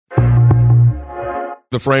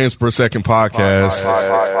The Frames Per Second podcast.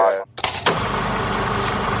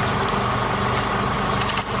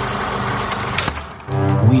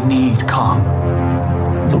 We need Kong.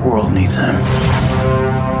 The world needs him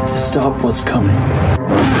to stop what's coming.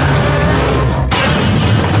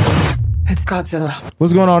 It's Godzilla.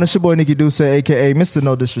 What's going on? It's your boy Nikki Duce, aka Mr.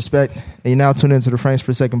 No Disrespect, and you're now tuned into the Frames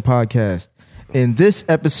Per Second podcast. In this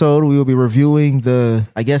episode, we will be reviewing the,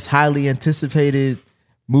 I guess, highly anticipated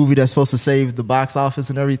movie that's supposed to save the box office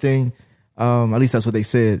and everything. At least that's what they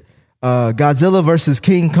said. Godzilla versus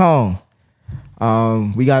King Kong.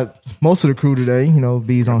 We got most of the crew today. You know,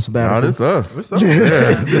 B's on sabbatical. No, this us. This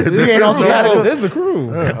ain't on sabbatical. This is the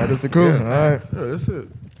crew. Oh, this the crew. Yeah. All right. Yeah, that's it.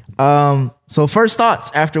 So first thoughts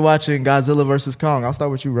after watching Godzilla versus Kong. I'll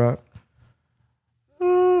start with you, Rob.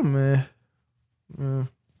 Oh, man.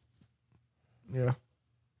 Yeah.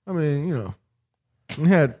 I mean, you know,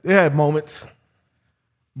 it had moments,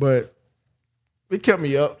 but it kept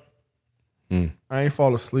me up. I ain't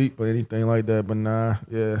fall asleep or anything like that, but nah,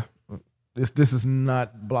 yeah. This is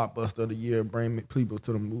not blockbuster of the year. Bring people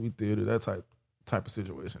to the movie theater. That type of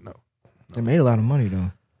situation. No. It made a lot of money though.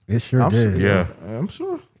 It sure I'm did. sure. Yeah. I'm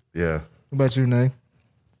sure. Yeah. What about you, Nay?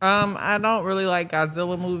 I don't really like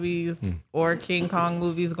Godzilla movies or King Kong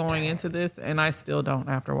movies going into this, and I still don't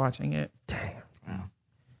after watching it.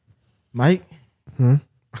 Mike? It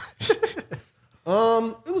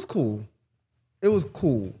was cool. It was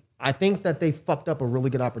cool. I think that they fucked up a really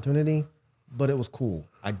good opportunity, but it was cool.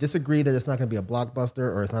 I disagree that it's not going to be a blockbuster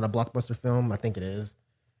or it's not a blockbuster film. I think it is,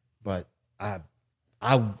 but I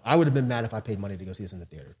would have been mad if I paid money to go see this in the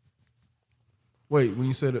theater. Wait, when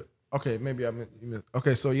you said it, okay, maybe I meant,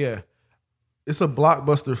 okay, so yeah, it's a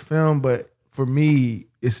blockbuster film, but for me,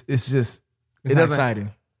 it's just It's not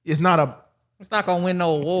exciting. It's not a It's not gonna win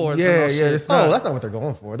no awards. or yeah, no yeah. shit. It's not That's not what they're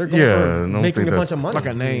going for. They're going Yeah, I for don't making think a bunch that's of money. like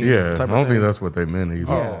a name. Yeah. I type of don't think thing. that's what they meant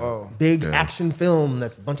either. Oh, Big Yeah. action film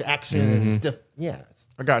that's a bunch of action and stuff. Yeah.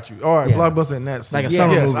 I got you. All right, Yeah. blockbuster in that sense. Like a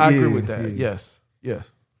summer yes, movie. I agree Yeah, with that. yeah.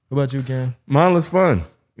 Yes. What about you, Ken? Mine was fun.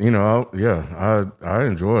 You know, I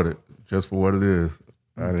enjoyed it just for what it is.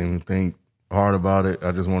 I didn't even think hard about it.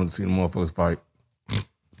 I just wanted to see the motherfuckers fight.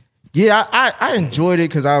 Yeah, I enjoyed it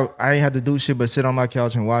because I ain't had to do shit but sit on my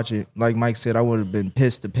couch and watch it. Like Mike said, I would have been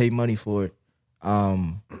pissed to pay money for it.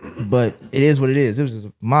 But it is what it is. It was just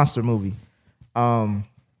a monster movie.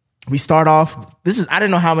 We start off. I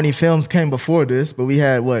didn't know how many films came before this, but we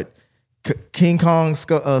had King Kong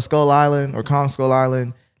Skull Island or Kong Skull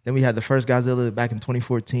Island. Then we had the first Godzilla back in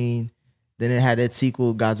 2014. Then it had that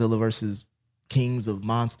sequel, Godzilla versus Kings of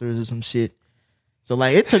Monsters or some shit. So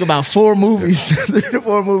like it took about 4 movies, 3 to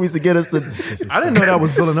 4 movies to get us to. I didn't know that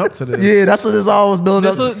was building up to this. Yeah, that's what this all was building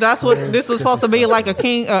up. That's what this was supposed to be, like a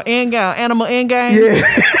king end game, animal end game. Yeah,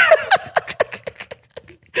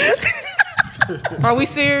 Are we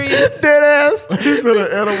serious? dead ass.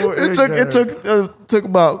 It Took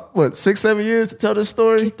about 6-7 years to tell this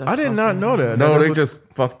story. I did not know that. No, That's they what- just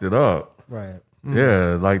fucked it up. Right.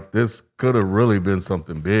 Yeah, like this could have really been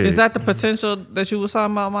something big. Is that the potential that you was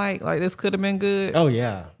talking about, Mike? Like this could have been good. Oh,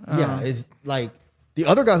 yeah. Yeah. It's like the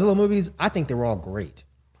other Godzilla movies, I think they were all great.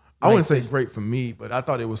 I wouldn't say great for me, but I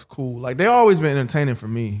thought it was cool. Like they always been entertaining for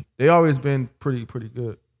me. They always been pretty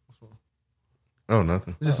good. Oh,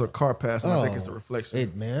 nothing. It's just a car pass, and I think it's a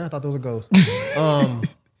reflection. Man, I thought those were ghosts.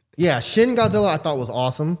 Yeah, Shin Godzilla I thought was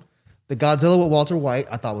awesome. The Godzilla with Walter White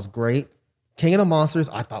I thought was great. King of the Monsters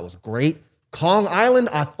I thought was great. Kong Island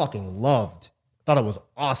I fucking loved. Thought it was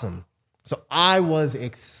awesome. So I was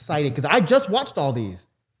excited because I just watched all these.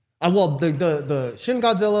 The Shin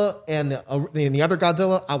Godzilla and the other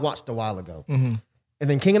Godzilla I watched a while ago. Mm-hmm. And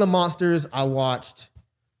then King of the Monsters I watched,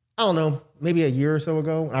 I don't know, maybe a year or so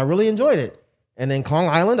ago. And I really enjoyed it. And then Kong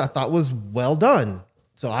Island I thought was well done.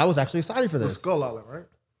 So I was actually excited for The this. Skull Island, right?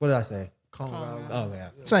 What did I say? Kong Island. Oh, yeah.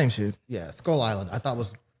 Same shit. Yeah, Skull Island I thought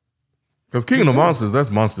was, Because King of the Monsters, that's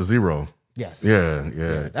Monster Zero. yes. Yeah.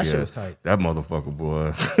 That shit was tight. That motherfucker,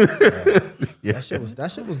 boy.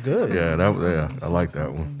 That shit was good. Yeah, I like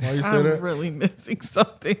that one. Why you say I'm that? really missing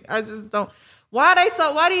something. I just don't. Why is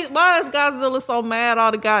Godzilla so mad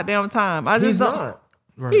all the goddamn time? I just He's don't. not.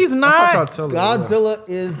 He's That's what I not. tell her, yeah. Godzilla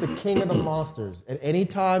is the king of the monsters. And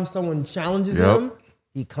anytime someone challenges Yep. him,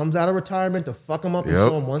 he comes out of retirement to fuck him up and Yep.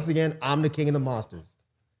 show him once again, I'm the king of the monsters.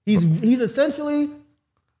 He's essentially,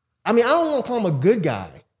 I mean, I don't want to call him a good guy,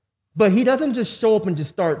 but he doesn't just show up and just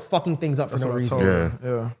start fucking things up for That's no what I reason. told her.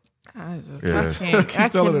 Yeah. I can't. I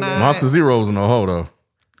telling her that. cannot. Monster Zero's in the hole, though.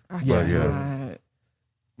 I But yeah. cannot.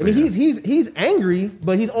 I mean, he's angry,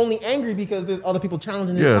 but he's only angry because there's other people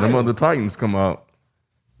challenging his Yeah, title. them other Titans come out.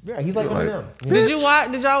 Yeah, he's like one of them.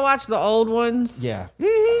 Did y'all watch the old ones? Yeah.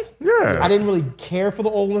 Yeah, Yeah. I didn't really care for the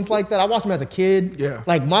old ones like that. I watched them as a kid. Yeah.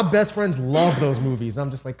 Like my best friends love those movies.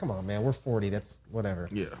 I'm just like, come on, man, we're 40. That's whatever.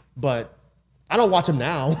 Yeah. But I don't watch them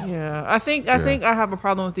now. Yeah, I think I have a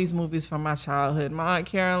problem with these movies from my childhood. My Aunt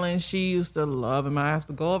Carolyn, she used to love him. I have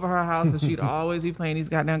to go over her house and she'd always be playing these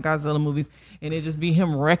goddamn Godzilla movies, and it'd just be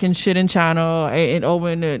him wrecking shit in China and over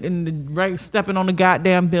in the right, stepping on the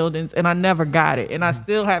goddamn buildings. And I never got it, and I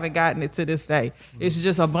still haven't gotten it to this day. It's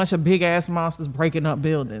just a bunch of big ass monsters breaking up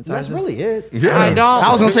buildings. That's really it. Yeah. I don't. I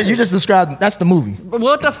was gonna say you just described that's the movie.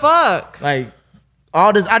 What the fuck? Like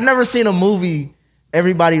all this, I've never seen a movie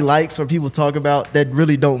everybody likes or people talk about that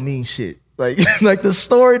really don't mean shit. Like like the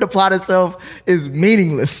story, the plot itself is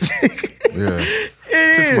meaningless. Yeah.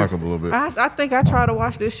 It Six is. months up a little bit. I think I tried to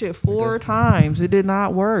watch this shit 4 times. It did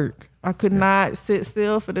not work. I could not sit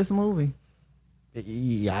still for this movie.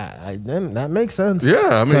 Yeah, that makes sense. Yeah,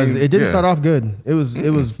 I mean, because it didn't yeah. start off good. It was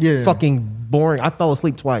Yeah. fucking boring. I fell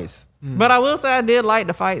asleep twice. But I will say I did like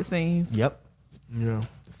the fight scenes. Yep. Yeah.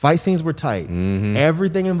 Fight scenes were tight.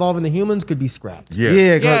 Everything involving the humans could be scrapped. Yeah.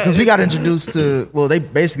 Yeah, Yeah, because we got introduced to. Well, they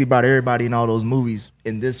basically brought everybody in all those movies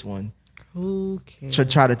in this one Who cares? to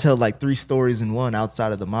try to tell like 3 stories in one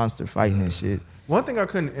outside of the monster fighting and shit. One thing I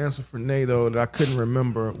couldn't answer for Nate though that I couldn't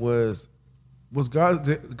remember was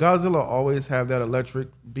Godzilla always have that electric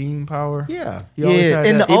beam power? Yeah. He always had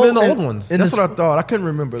in that. the Even old, in the old ones. That's what I thought. I couldn't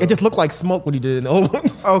remember. It just looked like smoke when he did it in the old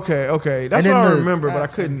ones. okay. That's And what then I the- remember, but I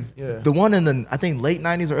couldn't. Yeah. the one in the I think late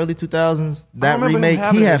 90s or early 2000s. That remember him remake,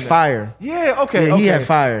 having he it had in there. fire. Yeah. Okay. Yeah, okay. he had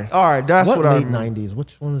fire. All right. That's what what I late remember. 90s?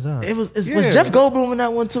 Which one was that? Was Yeah. Jeff Goldblum in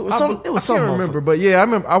that one too? Or some, it was I some can't remember, but yeah, I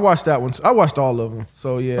remember. I watched that one. I watched all of them.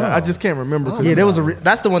 So yeah, I just can't remember. 'cause Yeah, there was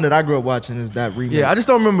that's the one that I grew up watching. Is that remake? Yeah, I just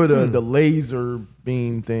don't remember the laser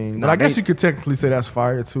beam thing. But Nah, I guess they- you could technically say that's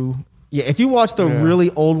fire too. Yeah, if you watch the Yeah.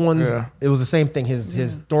 really old ones, Yeah. it was the same thing.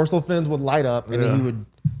 His dorsal fins would light up, and then Yeah. he would,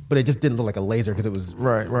 but it just didn't look like a laser because it was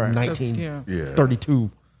Right.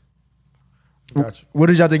 1932. Gotcha. What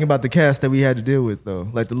did y'all think about the cast that we had to deal with though?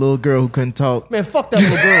 Like the little girl who couldn't talk. Man, fuck that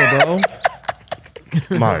little girl,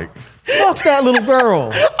 bro. Mike. Fuck that little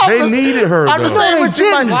girl. They needed her, I'm just though. saying what you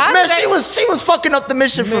Why man. did they- She was fucking up the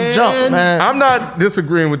mission from Man. jump, man. I'm not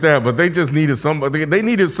disagreeing with that, but they just needed somebody. They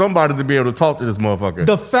needed somebody to be able to talk to this motherfucker.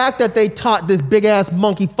 The fact that they taught this big ass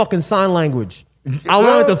monkey fucking sign language, I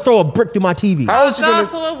wanted to throw a brick through my TV. How is she No, gonna?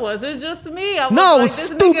 so it wasn't just me. I was No, like, it's this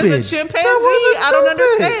stupid. nigga's a chimpanzee. That wasn't I don't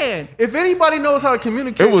stupid. understand. If anybody knows how to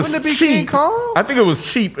communicate, It was wouldn't it be cheap. King Kong? I think it was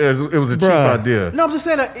cheap. It was a cheap Bruh. idea. No, I'm just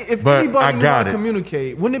saying that if But anybody I knew got how to it.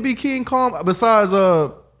 communicate, wouldn't it be King Kong besides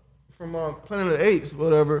from Planet of the Apes,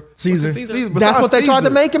 whatever? Caesar. Caesar. Besides That's what they tried to Caesar.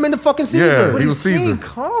 make him into fucking Caesar. Yeah, But he he's was Caesar. King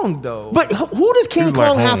Kong though. But who does King was like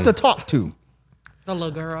Kong have home. to talk to? The little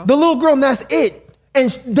girl. The little girl, and that's it. And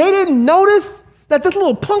they didn't notice that this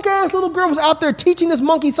little punk ass little girl was out there teaching this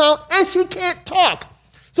monkey sign, and she can't talk.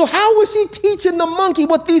 So how was she teaching the monkey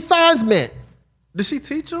what these signs meant? did she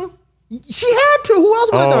teach him? She had to. Who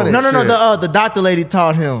else would have Oh, done it? No. Shit. The doctor lady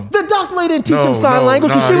taught him. The doctor lady didn't teach No, him sign no,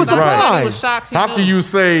 language, and nah, she was he's right. He surprised. was shocked. He How knew. can you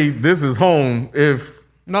say this is home if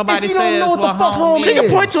Nobody If you don't says know what the what fuck home means. She can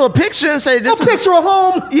is. point to a picture and say A this is picture of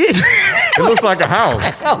home. Yeah. it looks like a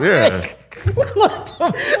house? Yeah. What the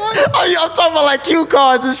fuck? I'm talking about like cue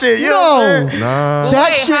cards and shit. You know what I'm No. saying? Nah. Well, That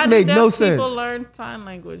wait, shit how do made deaf no people sense. learn sign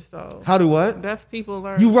language though? How do what? Deaf people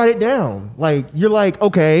learn. You write it down. Like you're like,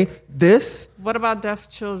 okay, this. What about deaf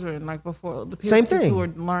children? Like before the Same kids thing.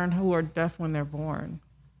 who are deaf when they're born.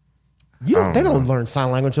 You don't, I they don't don't know. learn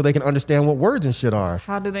sign language until they can understand what words and shit are.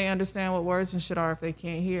 How do they understand what words and shit are if they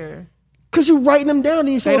can't hear? Because you're writing them down and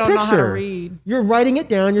you show They a don't picture. know how to read. You're writing it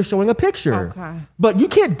down. You're showing a picture. Okay. But you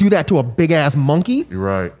can't do that to a big ass monkey. You're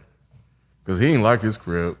right. Because he ain't like his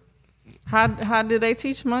crib How did they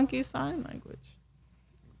teach monkeys sign language?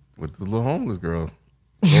 with the little homeless girl.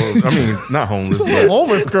 Or, I mean, not homeless, but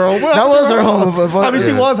Homeless girl. Well, That was her home. But I mean, she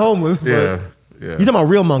Yeah. was homeless. But yeah. You talking about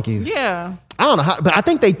real monkeys? Yeah. I don't know how, but I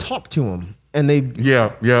think they talk to him and they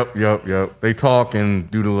Yep. They talk and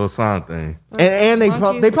do the little sign thing. and they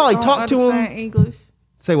Monkeys probably don't talk to him. understand English.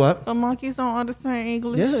 Say what? The monkeys don't understand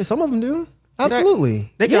English. Yeah, some of them do.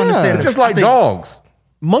 Absolutely. They can understand It's it. just like I think- dogs.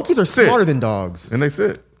 Monkeys are Sit. smarter than dogs. And they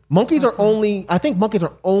sit. Monkeys are only, I think monkeys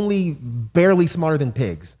are only barely smarter than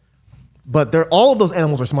pigs. But they're all of those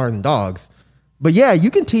animals are smarter than dogs. But yeah,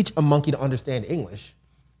 you can teach a monkey to understand English.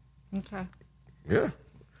 Okay. Yeah.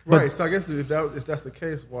 Right. So I guess if that's the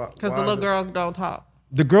case, why? Because the little girl don't talk.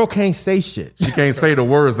 The girl can't say shit. She can't say the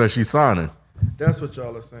words that she's signing. That's what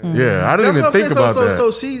y'all are saying. Yeah, I didn't That's even what I'm think saying. about so, that.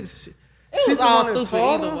 So she's It was the all one that stupid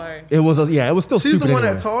taught either him? way. It was, it was still She's stupid the one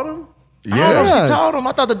anyway. that taught him. I don't know if Yes. she told him.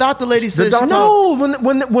 I thought the doctor lady said she told No,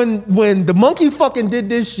 when the monkey fucking did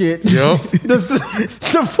this shit, Yep.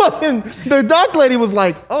 the doc lady was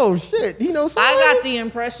like, "Oh shit, he knows something." I got the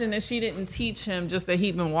impression that she didn't teach him, just that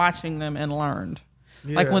he'd been watching them and learned.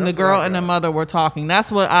 Like when the that's girl what I and the got. mother were talking.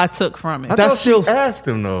 That's what I took from it. I That's thought she still- asked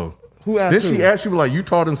him though. Who asked Then who? she asked you like you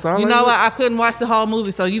taught him sign You language? know what? I couldn't watch the whole movie,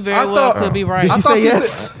 so you very I well thought- could be right. Did she I thought say she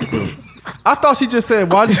yes? I thought she just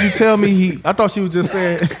said, "Why did you tell me he?" I thought she was just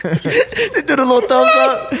saying, She did a little thumbs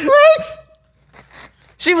up. Right?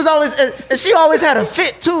 She was always, and she always had a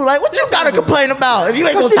fit too. Like, what you gotta complain about? If you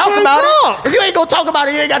ain't gonna She talk can't about talk. it, if you ain't gonna talk about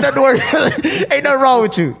it, you ain't got nothing to worry. Ain't nothing wrong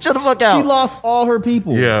with you. Chill the fuck out. She lost all her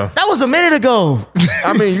people. Yeah. That was a minute ago.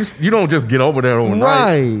 I mean, you don't just get over that overnight.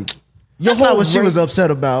 Right. That's not what she was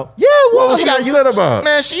upset about. Yeah, What was She she got upset about?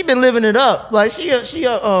 Man, she been living it up. Like she's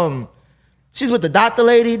with the doctor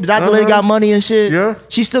lady. The doctor lady got money and shit. Yeah.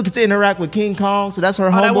 She still gets to interact with King Kong, so that's her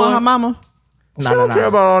Oh, that one, her homeboy. mama. She don't care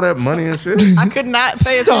about all that money and shit. I could not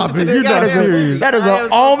pay attention to it. this. You're not goddamn serious. movie. That is I an am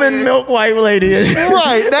so almond serious. milk white lady.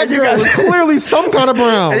 Right, that You girl got- was clearly some kind of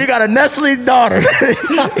brown. And you got a Nestle daughter.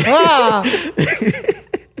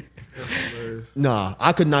 Nah,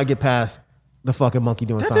 I could not get past the fucking monkey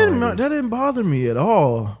doing that sign language. didn't bother me at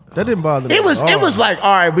all. That didn't bother me. It was at all. like,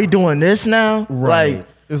 all right, we doing this now. Right. Like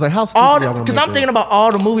It was like how stupid all y'all gonna because make I'm it? thinking about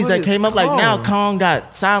all the movies What that is came up. Like now, Kong? Kong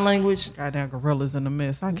got sign language. Goddamn gorillas in the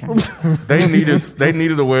mist. I can't. They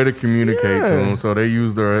needed a way to communicate to him, so they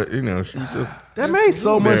used her. You know, she just. That made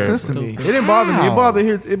so much Yeah. sense to me. It didn't bother me.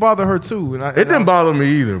 It bothered her too. And It didn't bother me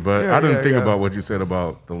either, but Yeah, I didn't yeah, think yeah. about what you said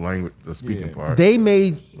about the language, the speaking part. They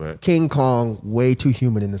made But- King Kong way too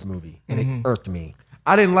human in this movie, and it irked me.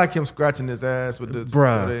 I didn't like him scratching his ass with the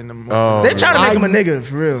Bruh. soda in the Oh, They trying to make I- him a nigga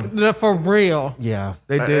for real. For real. Yeah,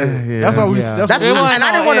 They did. yeah. That's why we. Yeah. That's It and wasn't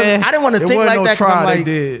I didn't no- want to. yeah. I didn't want to It think wasn't like no that because try. I'm They like,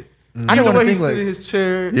 did. I You didn't know want the to way he think sit in like. his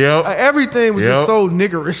chair. Yep. Everything was Yep. just so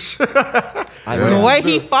niggerish. The way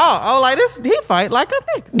he fought, I was like, he fight like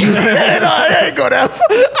a nigga. I ain't go that far.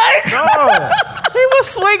 He was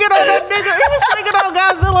swinging on that nigga. He was swinging on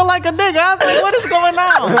Godzilla like a nigga. I was like, what is going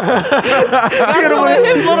on? Godzilla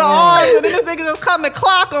with his little arms, and then this nigga just come and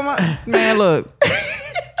clock him. Man, look.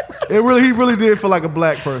 He really did feel like a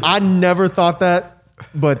black person. I never thought that,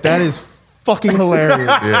 but that is fucking hilarious.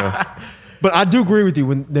 Yeah. But I do agree with you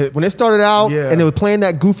when it started out Yeah. and they were playing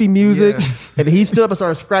that goofy music, Yeah. and he stood up and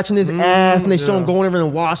started scratching his ass, and they show him going over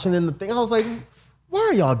and washing and the thing. I was like, why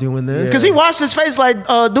are y'all doing this? Because he washed his face like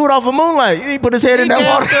dude off of Moonlight. He put his head in that Damn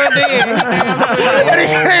water. sure did. He damn sure did. And he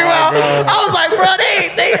came out. I was like, bro,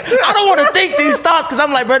 I don't want to think these thoughts because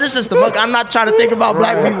I'm like, bro, this is just the monkey. I'm not trying to think about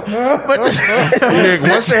black people. But Nick,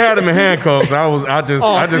 once they had him in handcuffs, I just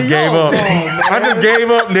see, gave y'all up. wrong, I just gave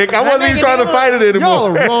up, Nick. I wasn't even nigga, trying to he fight it Y'all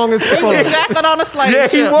anymore. are wrong as He was fuck. shackled on a slave Yeah,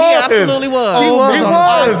 he ship. was. He absolutely was. He was. He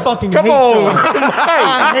I was. fucking Come hate on. y'all.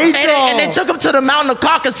 I hate y'all. and they took him to the mountain of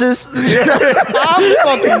Caucasus. I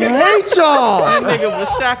fucking hate y'all. That nigga was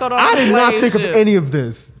shackled on I a did not slave think of ship. any of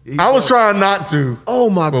this. I was trying not to. Oh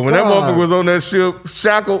my But god! when that motherfucker was on that ship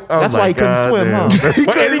shackled, I was That's why like, he couldn't God swim, damn. huh? That's why he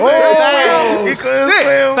couldn't Oh, He couldn't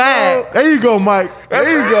swim. Fact. There you go, Mike. There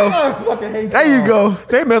you go. I fucking hate There you go.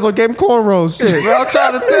 They may as well gave him cornrows. Shit. Bro, I'm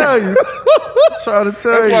trying to tell you. Trying to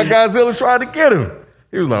tell That's why you. Godzilla tried to get him.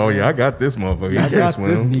 He was like, oh yeah, I got this motherfucker. He can't got swim.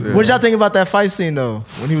 this nigga. Yeah. What did y'all think about that fight scene though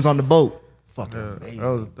when he was on the boat? Fucking amazing.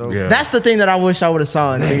 That was- Yeah. That's the thing that I wish I would have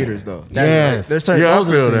saw in theaters though. Yes. There's certain Yeah, I those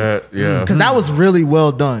are the feel scenes. that. Yeah. Because that was really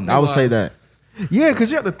well done. I would say was. that. Yeah, because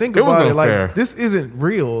you have to think It was about it. unfair. Like this isn't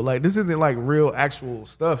real. Like this isn't like real actual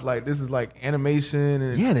stuff. Like this is like animation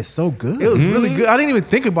and Yeah, and it's so good. it was really good. I didn't even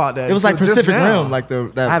think about that. It was like until just Pacific now. Rim, like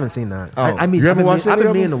that. I haven't seen that. Oh. I mean, You haven't watched I've any been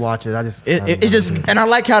of meaning them? to watch it. I just It just and I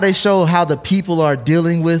like how they show how the people are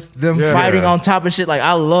dealing with them Yeah. fighting Yeah. on top of shit. Like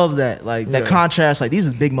I love that. Like that Yeah. contrast. Like these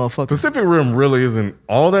is big motherfuckers. Pacific Rim really isn't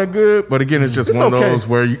all that good, but again, it's just It's one okay. of those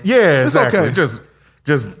where you, yeah, It's exactly. okay.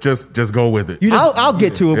 Just go with it. You just- I'll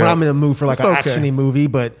get to it when Yeah. I'm in the mood for like It's an okay. actiony movie,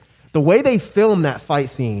 but the way they film that fight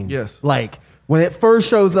scene, Yes. like when it first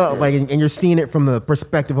shows up, like and you're seeing it from the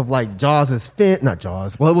perspective of like Jaws' fin, not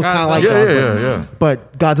Jaws. Well, it was kind of like Yeah, Jaws, yeah, but, yeah.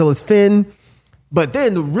 but Godzilla's fin. But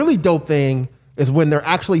then the really dope thing is when they're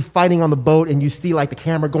actually fighting on the boat and you see like the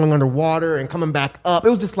camera going underwater and coming back up. It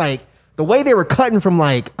was just like the way they were cutting from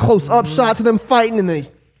like close up shots of them fighting and they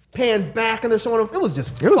pan back and they're showing them. It was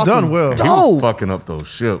just It was fucking done well. He was Dope. fucking up those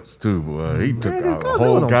ships too, boy. He took Man, out a Godzilla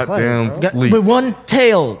whole don't goddamn play, bro. fleet. with one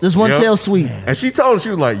tail, just one Yep. tail sweep. And she told him, she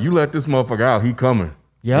was like, you let this motherfucker out, he coming.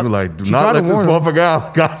 Yep. He was like, do She not tried let to this warn him. motherfucker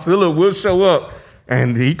out. Godzilla will show up.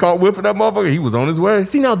 And he caught whiff of that motherfucker. He was on his way.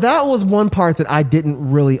 See, now that was one part that I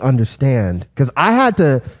didn't really understand because I had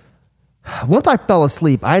to. Once I fell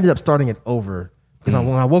asleep, I ended up starting it over Because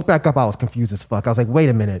when I woke back up, I was confused as fuck. I was like, wait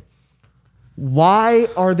a minute. Why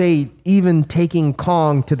are they even taking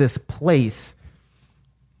Kong to this place?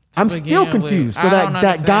 I'm still confused. So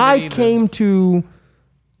that guy came to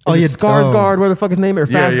Skarsgård, where the fuck his name is,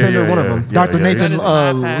 or Fassbender, one of them. Dr. Nathan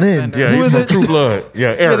Lind. Yeah, he's from True Blood. Yeah,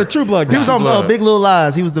 Eric. Yeah, the True Blood guy. He was on Big Little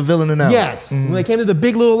Lies. He was the villain in that. Yes. When they came to the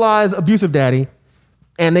Big Little Lies abusive daddy,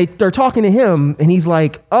 and they're talking to him, and he's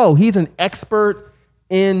like, oh, he's an expert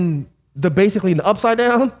in basically in the Upside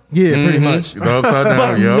Down. Yeah, pretty much. The Upside Down,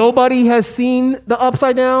 But nobody has seen the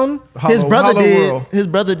Upside Down. His brother did. World. His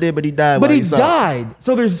brother did, but he died. But while he saw it. died.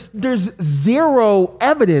 So there's zero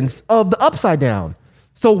evidence of the Upside Down.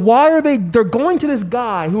 So why are they're going to this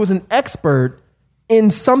guy who is an expert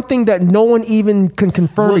in something that no one even can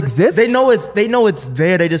confirm exists? They know it's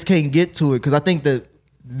there. They just can't get to it because I think that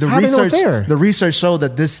the How they know it's there? research showed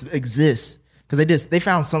that this exists because they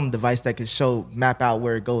found some device that could map out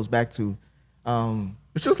where it goes back to.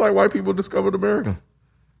 It's just like white people discovered America.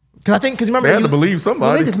 Because remember They had to believe somebody.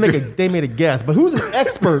 Well, they just made a guess. But who's an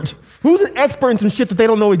expert? Who's an expert in some shit that they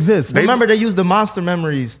don't know exists? Remember, they used the monster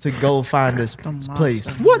memories to go find this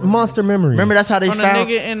place. What monster memories? Remember, that's how they On the found.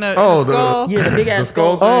 nigga in the skull. Yeah, the big ass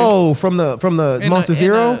skull skull. Oh, from the Monster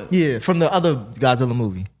Zero? Yeah, from the other Godzilla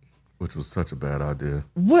movie. Which was such a bad idea.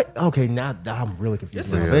 What? Okay, now I'm really confused.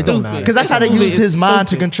 This is It don't stupid. matter. Because that's how they This movie used is his mind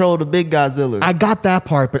to stupid. control the big Godzilla. I got that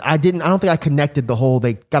part, but I don't think I connected the whole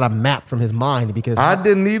they got a map from his mind because I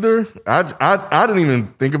didn't either. I didn't even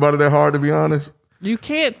think about it that hard, to be honest. You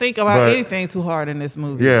can't think about But- anything too hard in this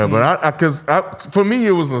movie. Yeah, but for me,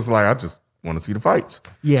 it was just like, I just want to see the fights.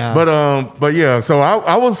 Yeah. But yeah, so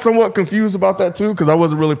I was somewhat confused about that too, because I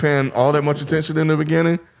wasn't really paying all that much attention in the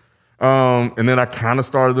beginning. And then I kind of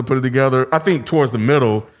started to put it together. I think towards the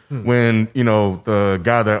middle, when, the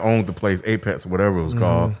guy that owned the place, Apex or whatever it was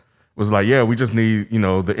called, was like, yeah, we just need,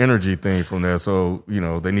 the energy thing from there. So,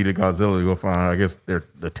 they needed Godzilla to go find, I guess, the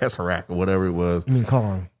Tesseract or whatever it was. You mean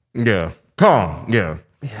Kong? Yeah. Kong, yeah.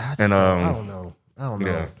 Yeah, And I don't know.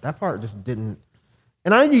 yeah. That part just didn't.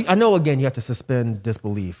 And I know again you have to suspend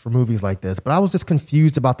disbelief for movies like this, but I was just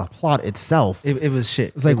confused about the plot itself. it was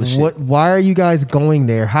shit. It's like, It was what? shit. Why are you guys going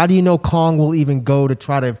there? How do you know Kong will even go to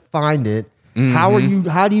try to find it? How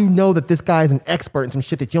do you know that this guy's an expert in some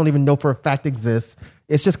shit that you don't even know for a fact exists?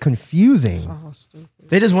 It's just confusing.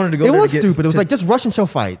 They just wanted to go. It there was to get- stupid. It was to- like just rush and show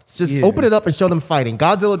fights. Just Yeah. open it up and show them fighting.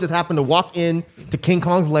 Godzilla just happened to walk in to King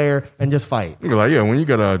Kong's lair and just fight. You're like, yeah, when you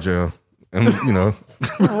get out of jail, and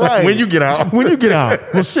Right. when you get out, When you get out,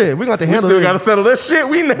 well, shit, we got to we handle still it. got to settle that shit.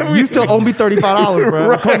 We never. You still owe me $35, bro.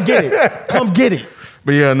 Right. Come get it. Come get it.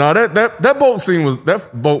 But yeah, no, that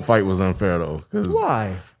boat fight was unfair though.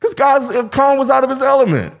 Why? Because Kong was out of his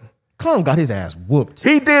element. Kong got his ass whooped.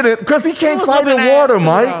 He didn't, because he can't was fight in whooping ass water, too,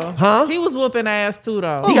 Mike. though. Huh? He was whooping ass too,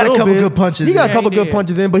 though. He got a little couple bit. good punches He got in. a couple he good did.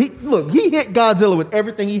 punches in, but he hit Godzilla with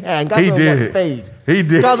everything he had. And He Godzilla did. got phased. He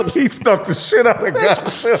did. Godzilla- He stuck the shit out of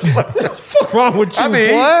Godzilla. What the fuck wrong with you, I mean,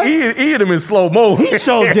 boy? he hit him in slow mo. He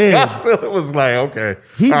sure did. Godzilla was like, okay.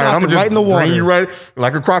 He all right, knocked I'ma him right in the water. Bring you right,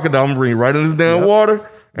 like a crocodile, I'm going to bring you right in this damn water,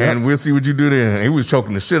 and we'll see what you do then. And he was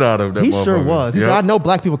choking the shit out of that He motherfucker. sure was. He said, I know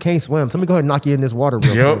black people can't swim, so let me go ahead and knock you in this water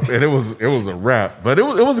real quick. Yep, and it was a wrap. But it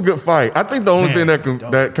was a good fight. I think the only thing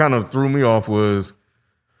that kind of threw me off was,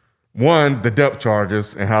 one, the depth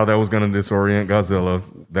charges and how that was going to disorient Godzilla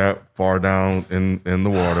that far down in the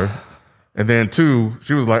water. And then two,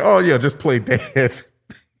 she was like, oh yeah, just play dead.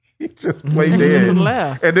 He just played dead.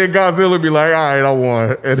 left. And then Godzilla be like, all right, I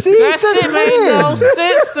won. And See, That he said shit made no win.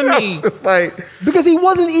 sense to me. it's like, Because he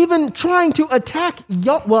wasn't even trying to attack.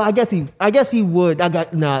 Well, I guess he would. it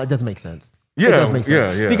doesn't make sense. It Yeah, does make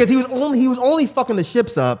sense. yeah. Because he was only fucking the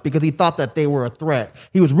ships up because he thought that they were a threat.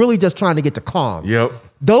 He was really just trying to get to Kong. yep.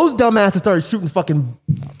 Those dumbasses started shooting fucking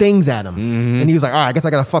things at him. And he was like, all right, I guess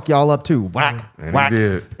I gotta fuck y'all up too. Whack, And he whack.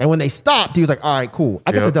 did. And when they stopped, he was like, all right, cool.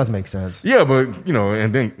 I guess Yep. it does make sense. Yeah, but and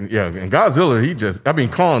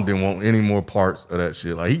Godzilla, Kong didn't want any more parts of that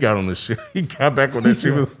shit. Like he got on the shit, he got back on that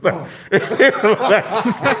shit. Was like,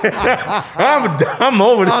 I'm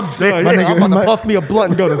over this shit. My nigga, I'm about to puff me a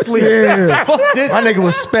blunt and go to sleep. Yeah. Fuck this. My nigga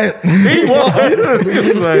was spent. He was. He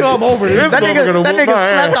was like, I'm over this. That nigga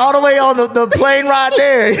slept all the way on the plane ride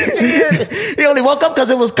there. He only woke up because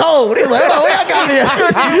it was cold. He was like, oh, y'all got me.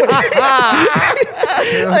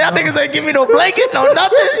 Y'all niggas ain't give me no blanket, no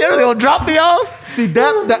nothing. You know, they gonna drop me off. See,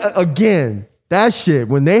 that again, that shit,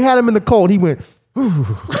 when they had him in the cold, he went, ooh.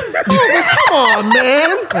 Come on, man.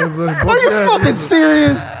 Are you fucking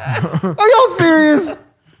serious? Are y'all serious?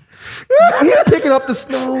 He's picking up the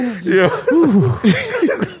snow. Yeah.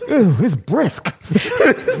 Ooh, it's brisk.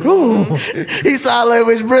 Ooh. He sign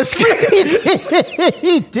language brisket.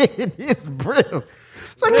 He did. It's brisk.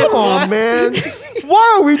 It's like, come on, man.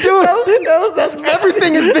 Why are we doing That's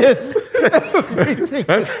everything is this?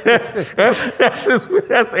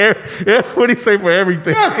 That's what he say for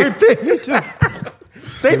everything. Everything.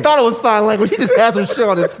 They thought it was sign language. He just had some shit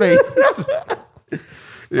on his face.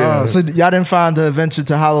 So y'all didn't find the adventure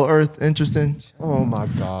to Hollow Earth interesting? Oh my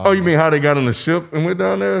god. Oh, you mean how they got on the ship and went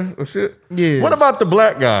down there or shit? Yeah. What about the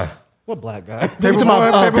black guy? What black guy?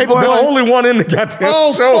 Paperboy. The only one in the goddamn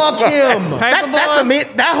Oh, show. fuck him.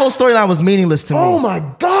 That whole storyline was meaningless to me. Oh my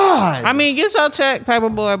god. I mean, get your check,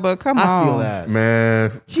 Paperboy, but come on. I feel that.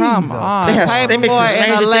 Man, Come on. They mixed Paperboy and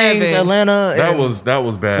Stranger Things, 11. Atlanta. that and-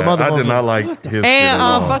 was bad. some other I did not like What the his shit at And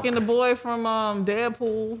all. fucking the boy from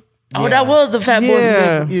Deadpool. Oh, that was the fat boy.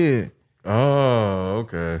 Yeah. Yeah. Oh,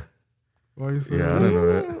 okay. Why you say Yeah, I didn't know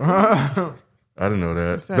that. I didn't know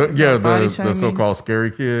that. that? Is Yeah, that body the shaming? so-called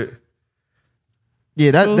scary kid.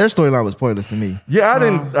 Yeah, their storyline was pointless to me. Yeah, I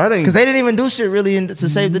didn't. Because they didn't even do shit really to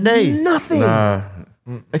save the day. Nothing. Nah.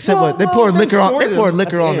 Except what? They poured liquor on sorted They poured him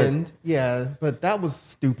liquor at on the it. end. Yeah, but that was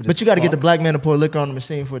stupid. But you got to get the black man to pour liquor on the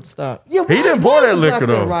machine for it to stop. Yeah, He didn't pour that liquor,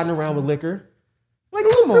 though. Riding around with liquor. Like,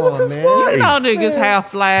 come on, man. You know niggas have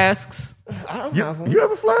flasks. I don't You, have one. you have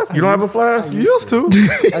a flask? You don't have a flask? You used to. Yeah,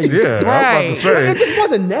 I was about Right. to say. It just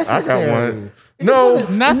wasn't necessary. I got one. It just No.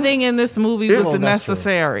 wasn't- Nothing in this movie was Well, that's true.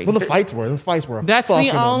 necessary. Well, the fights were. The fights were. That's the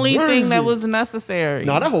fucking only thing that amazing. was necessary.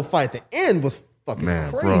 No, that whole fight at the end was fucking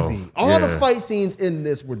Man, bro. crazy. All Yeah. the fight scenes in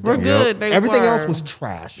this were We're dope. good. They Everything were. else was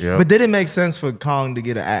trash. Yep. But did it make sense for Kong to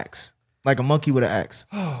get an axe? Like a monkey with an axe?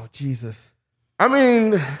 Oh Jesus, I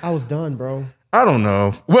mean, I was done, bro. I don't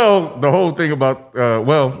know. Well, the whole thing about,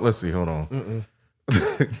 let's see. Hold on.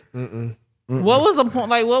 What was the point?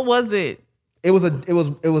 Like, what was it? It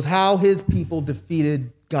was how his people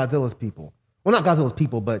defeated Godzilla's people. Well, not Godzilla's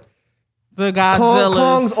people, but The Godzillas.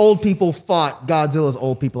 Kong's old people fought Godzilla's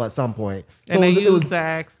old people at some point. So and they it was used the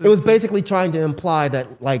axes. It was basically trying to imply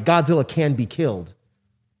that like Godzilla can be killed.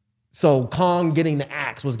 So Kong getting the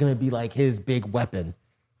axe was gonna be like his big weapon.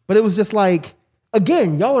 But it was just like,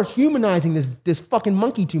 again, y'all are humanizing this fucking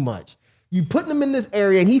monkey too much. You putting him in this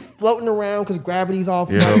area and he floating around because gravity's all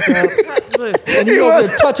fucked up. Listen, And he over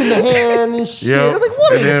there touching the hand and shit. Yeah. I was like,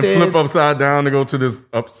 what is And then this? flip upside down to go to this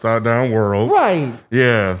upside down world. Right.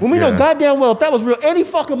 Yeah. When we yeah. know goddamn well, if that was real, any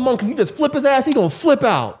fucking monkey, you just flip his ass, he gonna flip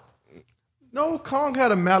out. No, Kong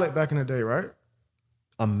had a mallet back in the day, right?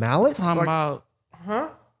 A mallet? talking about Huh?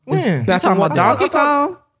 When? Back talking in what about Donkey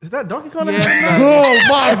Kong. Is that Donkey Kong? Yeah. Oh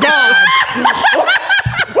my god!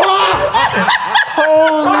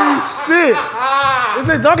 Holy shit! Is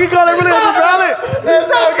it Donkey Kong that really has a mallet? That's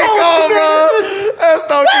Donkey Kong, bro.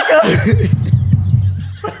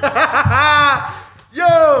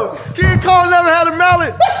 Yo, King Kong never had a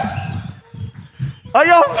mallet. Are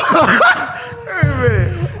y'all? Wait a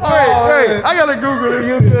minute. Wait. I gotta Google this.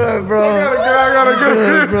 You good, bro. I gotta Google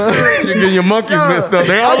this. You're getting your monkeys mixed up.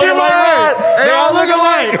 They all I look get like mine. that. They all look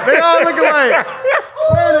alike. They all look alike.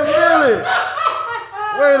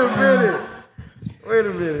 Wait a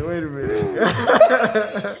minute.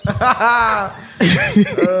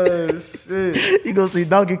 Oh shit. You gonna see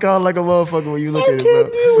Donkey Kong like a motherfucker when you look at it, bro.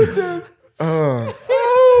 Deal with this.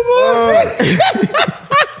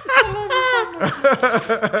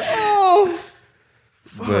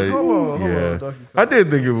 But Hold yeah, on, Donkey Kong. I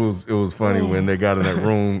did think it was funny when they got in that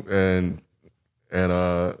room and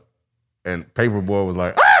Paperboy was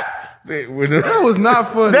like, ah! That was not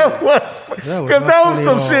funny. That was because not that was funny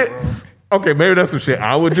some at all, shit. Okay, maybe that's some shit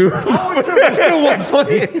I would do. It still wasn't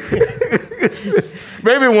funny.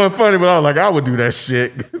 Maybe it wasn't funny, but I was like, I would do that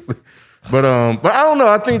shit. But I don't know.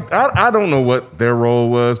 I think I don't know what their role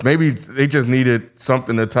was. Maybe they just needed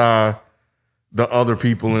something to tie the other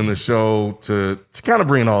people in the show to kind of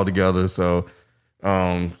bring it all together. So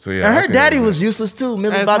yeah. And her daddy was useless too.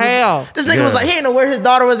 Millie As Bobby. hell. This nigga Yeah. was like, he didn't know where his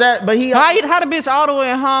daughter was at, but he. How the bitch all the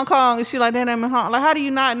way in Hong Kong and she like that name in Hong? Like, how do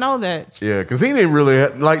you not know that? Yeah, because he didn't really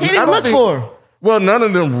like. He I didn't don't look think- for her. Well, none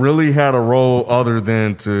of them really had a role other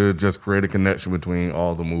than to just create a connection between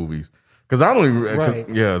all the movies. Because I don't even. Right.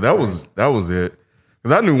 Yeah, that was it.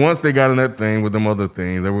 Because I knew once they got in that thing with them other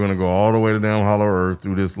things, they were gonna go all the way to down Hollow Earth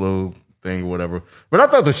through this little thing or whatever. But I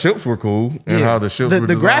thought the ships were cool and how the ships were The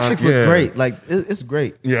designed. graphics look Yeah. great. Like it's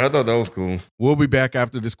great. Yeah, I thought that was cool. We'll be back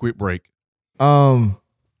after this quick break.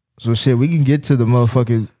 So shit, we can get to the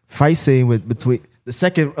motherfucking fight scene between the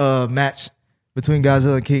second match between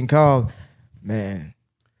Godzilla and King Kong. Man,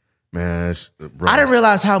 Bro. I didn't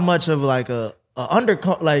realize how much of like a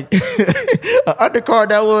undercard, like a undercard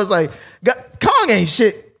that was. Like Kong ain't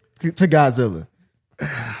shit to Godzilla.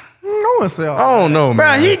 wouldn't say all I don't know, Bro,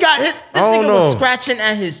 man. he got hit. This I don't nigga know. was scratching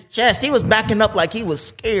at his chest. He was backing up like he was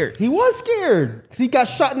scared. He was scared because he got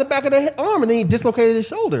shot in the back of the arm and then he dislocated his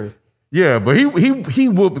shoulder. Yeah, but he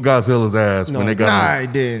whooped Godzilla's ass when they got Nah, him. he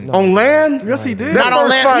didn't. On land? Yes, he did. That Not on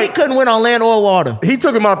first land. He fight, couldn't win on land or water. he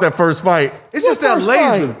took him out that first fight. It's just that first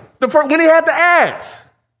laser. fight? The first when he had the axe.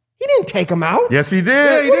 He didn't take him out. Yes, he did.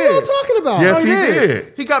 Yeah, he What are y'all did. talking about? Yes, No, he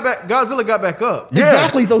did. He got back. Godzilla got back up. Yeah.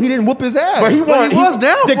 Exactly. So he didn't whoop his ass. But he So he was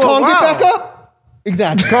down Did for a Kong get while. back up?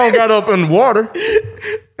 Exactly. Kong got up in the water.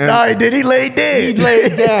 No, he did. He laid He dead.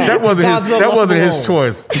 laid down. That wasn't his. Godzilla That left wasn't him his alone.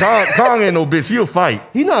 choice. Kong ain't no bitch. He'll fight.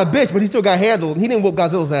 He's not a bitch, but he still got handled. He didn't whoop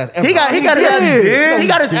Godzilla's ass. Ever. He got his did. ass. He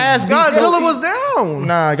got his ass beat. Godzilla was down.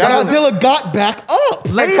 Nah, Godzilla got back up.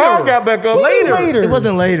 Like Kong got back up Later. It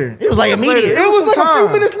wasn't later. It was like immediate. It was like a few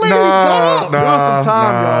minutes later. He got up. It was some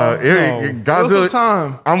time, y'all. Godzilla. It was some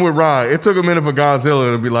time. I'm with Rod. It took a minute for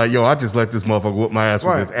Godzilla to be like, "Yo, I just let this motherfucker whoop my ass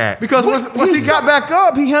with his axe." Because once he got back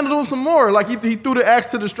up, he handled him some more. Like he threw the axe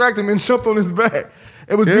to distract him and jumped on his back.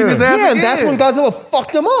 It was beating his ass Yeah, and again. that's when Godzilla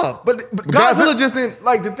fucked him up. But Godzilla just didn't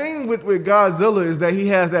like the thing with Godzilla is that he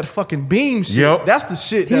has that fucking beam shit. Yep. That's the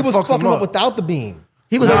shit. He that was fucks fucking him up without the beam.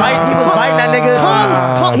 He was biting that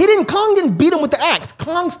nigga. Kong didn't beat him with the axe.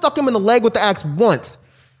 Kong stuck him in the leg with the axe once.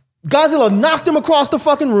 Godzilla knocked him across the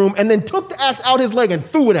fucking room and then took the axe out his leg and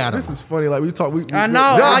threw it at him. This is funny. Like we talk. I know,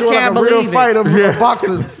 y'all I doing can't like a real believe it. fight of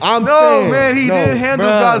boxers. I'm no saying, man, he no. did handle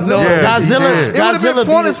Bruh, Godzilla. no. Yeah, he Godzilla. did. It would have Godzilla been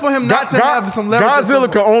beat pointless it. for him not to have some leverage.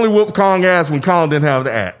 Godzilla could only whoop Kong ass when Kong didn't have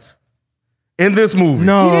the axe. In this movie,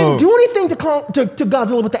 No. He didn't do anything to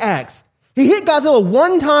Godzilla with the axe. He hit Godzilla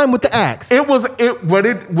one time with the axe. what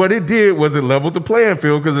it did was it leveled the playing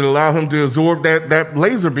field because it allowed him to absorb that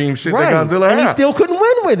laser beam shit that Godzilla and had. he still couldn't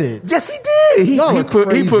win with it. Yes, he did. Y'all He are put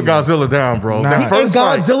crazy. Godzilla down, bro. That And first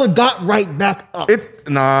fight, Godzilla got right back up. it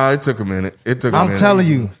took a minute. It took a minute. I'm telling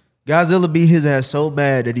you, Godzilla beat his ass so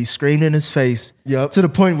bad that he screamed in his face. Yep. To the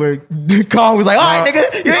point where Kong was like, "All right,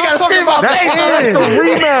 nigga, you ain't gotta scream about That's face." the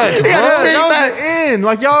rematch. He gotta bro. scream That back. was the end.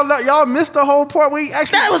 Like y'all missed the whole part where he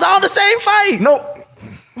actually. That was all the same fight. No,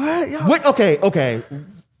 What? Okay.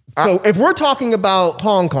 So if we're talking about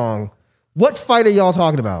Hong Kong, what fight are y'all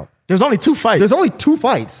talking about? There's only two fights. There's only two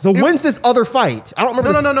fights. So when's this other fight? I don't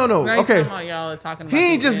remember. No. Now he's Okay, talking about y'all are talking about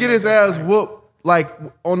he ain't just get his ass whooped like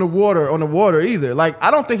on the water either. Like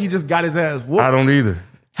I don't think he just got his ass whooped. I don't either.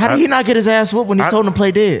 How did he not get his ass whooped when he told him to play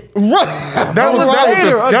dead? Right. That was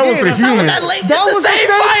later, the humans. That was was the the same same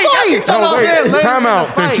fight. fight. You talking No, about wait, this? later time in the out.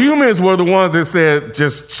 The fight. humans were the ones that said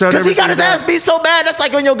just shut Because he everything got his down. ass beat so bad. That's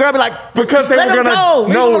like when your girl be like, Because they let were him gonna go.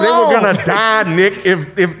 Leave no, him they were alone. gonna die, Nick,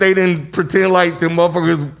 if they didn't pretend like them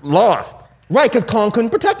motherfuckers lost. Right, because Kong couldn't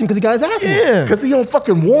protect him because he got his ass whooped. Yeah. Because he on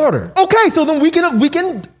fucking water. Okay, so then we can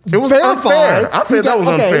It was verify. unfair. I said he that was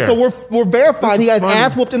okay, unfair. so we're verifying he got his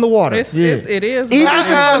ass whooped in the water. It is. Even but if it it's is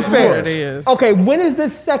unfair. what it is. Okay, when is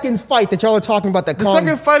this second fight that y'all are talking about that The Kong?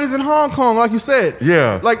 second fight is in Hong Kong, like you said.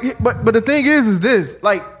 Yeah. Like, but the thing is this.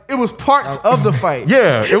 Like, it was parts of the fight.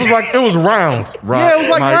 Yeah, it was rounds. Right? Yeah, it was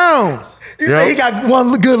like rounds. You say he got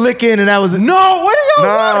one good lick in and that was it. No, what are y'all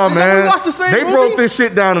Nah, watching? man. We watched the same They movie? broke this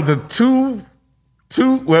shit down into two.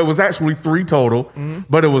 Well, it was actually three total,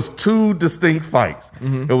 but it was two distinct fights.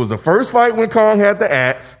 It was the first fight when Kong had the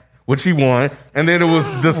axe, which he won, and then it was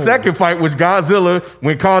the second fight, which Godzilla,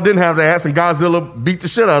 when Kong didn't have the axe, and Godzilla beat the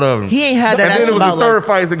shit out of him. He ain't had that And then axe it was the about, third like-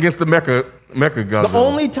 fight against the Mecha Godzilla. The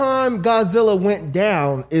only time Godzilla went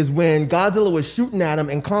down is when Godzilla was shooting at him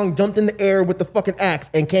and Kong jumped in the air with the fucking axe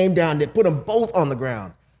and came down that put them both on the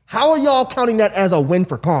ground. How are y'all counting that as a win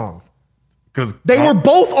for Kong? Because They were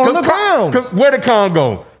both on the ground. Because where did Kong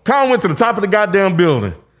go? Kong went to the top of the goddamn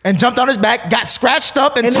building. And jumped on his back, got scratched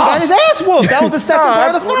up and And they got his tossed. ass whooped. That was the second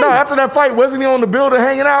part of the fight. No, after that fight, wasn't he on the building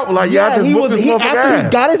hanging out? Like, I just whooped this motherfucker after he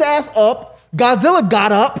ass. got his ass up, Godzilla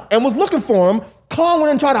got up and was looking for him. Kong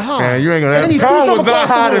went and tried to hide. Man, you ain't gonna And then he have. threw Kong something was not across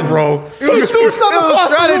the hiding, room. bro. He threw something it was across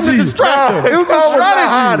the room to strategy. distract him. It was a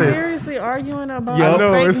strategy. Seriously arguing about Yo. fake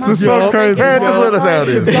No, it's muscle, so fake crazy. Man, just let us have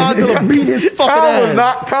this. Godzilla beat his fucking Kong ass. was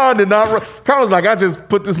not. Kong did not. Kong was like, I just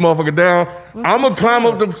put this motherfucker down. I'm gonna climb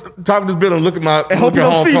up the top of this building and look at my hope you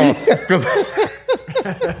don't Hong see Kong me.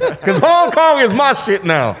 because Hong Kong is my shit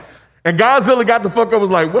now. And Godzilla got the fuck up. Was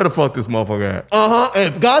like, where the fuck this motherfucker at?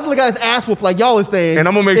 And if Godzilla got his ass whooped like y'all was saying, And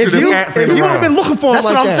I'm gonna make sure if this you, ass if ain't you would have around. been looking for him That's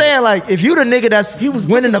like what I'm that, saying. Like, if you the nigga that's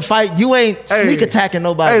winning the fight, you ain't sneak attacking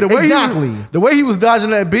nobody. Hey, the way Exactly. the way he was dodging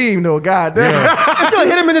that beam, though, goddamn. Yeah. until it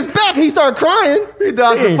hit him in his back, he started crying. He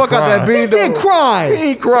dodged He the ain't fuck out that cried. beam, He though. didn't cry. He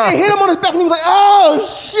ain't cry. It hit him on his back, and he was like, "Oh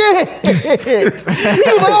shit!" He was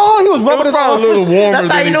like, "Oh, he was It rubbing was his probably a little arm." warmer That's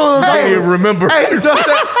how than you knew it was than he over. remember. Hey, he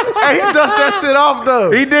dust that shit off, though.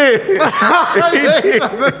 He did.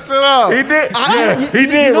 Shut up. He did. He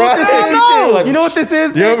did. You know what Right? this He is? did, like, You know what this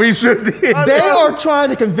is? Yeah, we sure did. They are trying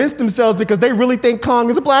to convince themselves because they really think Kong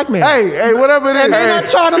is a black man. Hey, whatever it is. And they're not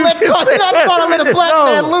trying to let Kong, they're not trying to let a black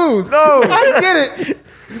man lose. No. I get it.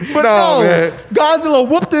 But no, man. Godzilla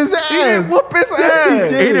whooped his ass. He didn't whoop his Yes, ass. he He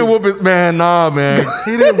did. didn't whoop his man. Nah, man.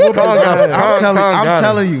 He didn't whoop his Kong got ass. him. I'm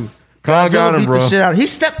telling you. Kong got Godzilla him, beat bro. the shit out. He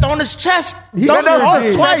stepped on his chest. He Those sure are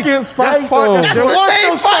did. twice. Second fight, part- though. That's There the was same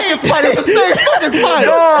no fight. second fight. It was the same fucking fight.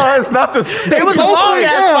 No, it's not the same. It was a both long went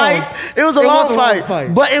ass down. fight. It was a It long was a long fight.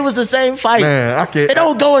 fight. But it was the same fight. Man, I can't. It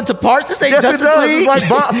don't go into parts. This ain't Yes, it Justice does. League. It's like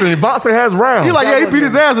boxing. Boxing has rounds. He like, yeah, he beat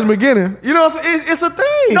his ass in the beginning. You know, it's a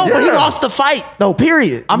thing. no, but he Yeah. lost the fight, though,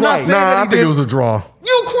 period. I'm not Right. saying Nah, that I he think it did. was a draw.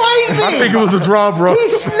 You crazy? I think it was a draw, bro. He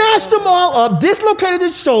snatched them all up, dislocated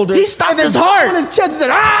his shoulder. He stopped and then his jumped heart. on his chest and said,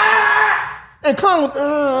 ah! And Kong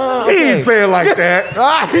was, He didn't say it like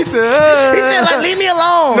that. He said, He said, like, leave me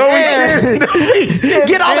alone. No, Man. he didn't.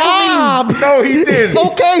 Get off of me. No, he didn't.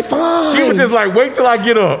 okay, fine. He was just like, wait till I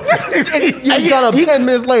get up. He got up 10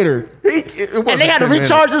 minutes later. And they had to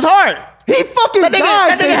recharge his heart. He fucking That nigga-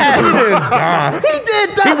 died. that nigga had- He didn't die. He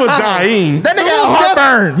did die. He was dying. That nigga had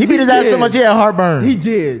heartburn. He beat his ass so did. much, he had heartburn. He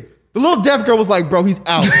did. The little deaf girl was like, bro, he's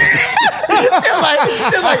out.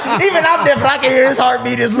 It's like, even I'm different. I can hear his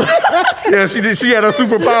heartbeat. Yeah, she did. She had her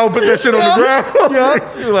superpower. Put that shit on the ground.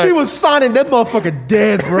 Yeah. She was like, She was signing that motherfucker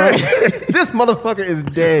dead, bro. This motherfucker is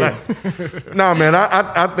dead. Nah, man.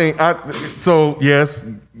 I think so. Yes,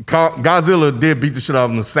 Godzilla did beat the shit out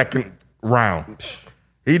of him in the second round.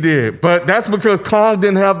 He did, but that's because Kong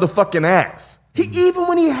didn't have the fucking axe Even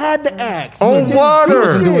when he had the axe. on he water.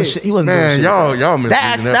 wasn't doing shit. He wasn't Man, doing shit. y'all missed That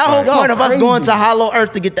axe, that whole Y'all point of us crazy. going to Hollow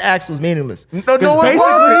Earth to get the axe was meaningless. No, it wasn't.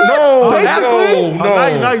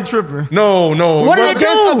 Basically- now you tripping. No. What did it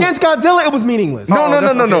do? Against Godzilla, it was meaningless. No.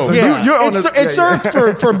 So Yeah, you're on it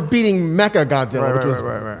served for beating Mecha Godzilla, which was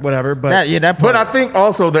right. whatever. But That But part. I think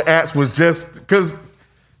also the axe was just because,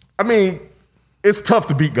 I mean, it's tough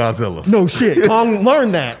to beat Godzilla. no shit, Kong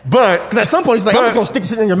learned that. But Because at some point he's like, I'm just gonna stick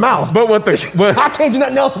shit in your mouth. But what the I can't do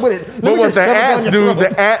nothing else with it. Let but me what just the shove it down axe your do? throat.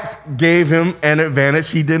 The axe gave him an advantage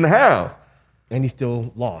he didn't have. And he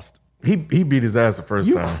still lost. He beat his ass the first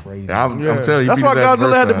You time. crazy. I'm telling you, That's he why beat his ass the Godzilla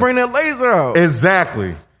first had to time. bring that laser out.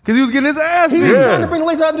 Exactly. Because he was getting his ass He beat. was Yeah. trying to bring the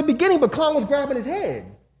laser out in the beginning, but Kong was grabbing his head.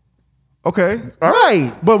 Okay.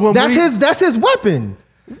 Right. But when that's we- his weapon.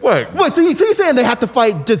 What? What? So you saying they have to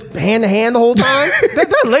fight just hand to hand the whole time?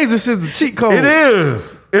 that laser shit's a cheat code. It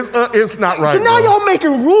is. It's not right. So now bro. y'all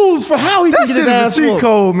making rules for how he That can get shit his is ass a cheat whooped.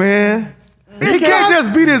 code, man. He can't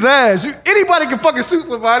just beat his ass. Anybody can fucking shoot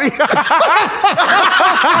somebody. You know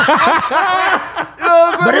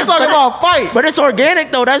what I'm saying? We're talking about fight. But it's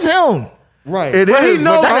organic though. That's him. Right. It But is. he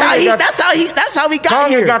knows- but That's how he got Kong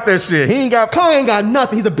here. ain't got that shit. He ain't got. Kong ain't got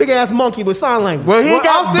nothing. He's a big ass monkey with sign language. Well, he Well,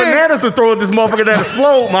 got I'm saying- bananas to throw at this motherfucker that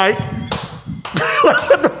explode, Mike.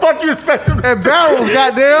 What the fuck you expect him to And do? barrels,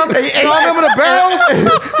 goddamn. Y'all remember the barrels?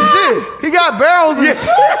 Shit. He got barrels. And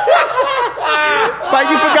Like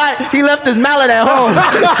you forgot he left his mallet at home.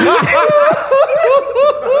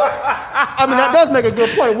 I mean, that does make a good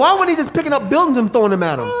point. Why wasn't he just picking up buildings and throwing them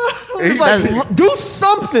at him? It's like, do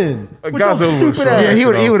something. With your Godzilla was stupid showing ass. Yeah,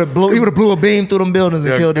 he would have blew a beam through them buildings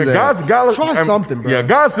and killed his ass. Try something, bro. Yeah,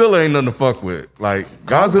 Godzilla ain't nothing to fuck with. Like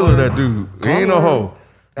Godzilla, that dude, he ain't no hoe.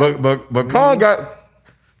 But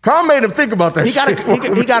Kong made him think about that He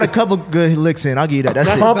shit. he got a couple good licks in. I'll give you that. That's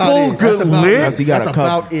That's it. about Couple it. good That's about licks? it. He got That's a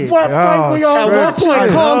couple. about it. What fight were y'all At one watching?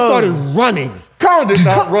 point, Kong started running. Kong did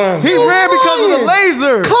not run. he ran because of the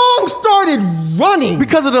laser. Kong started running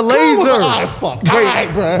Because of the Kong was laser. like, all right, fuck. All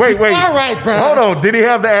right, bro. Wait. All right, bro. Hold on. Did he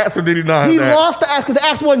have the axe or did he not have He the axe? lost the axe because the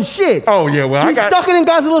axe wasn't shit. Oh yeah, well He stuck it in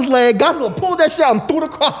Godzilla's leg. Godzilla pulled that shit out and threw it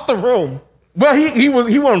across the room. Well, he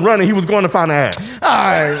wasn't running. He was going to find the axe. All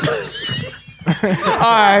right.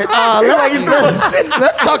 All right.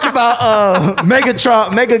 Let's talk about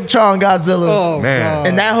Megatron Godzilla. Oh, Man. God.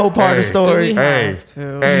 And that whole part of the story. Hey,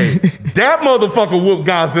 that motherfucker whooped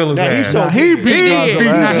Godzilla's Nah, he ass. showed- he he beat did. the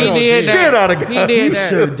Nah, he did that. shit out of Godzilla. He did that.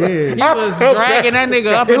 Sure did. He was dragging that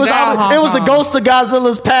nigga up It and was down. it was the ghost of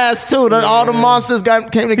Godzilla's past too. All the monsters came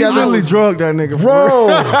He together. literally drugged that nigga. Bro,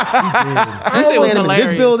 That shit was Into hilarious.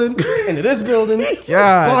 this building, into this building.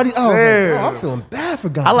 God Body, I was like, damn. bro, I'm feeling bad for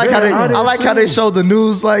Godzilla. I like how they showed the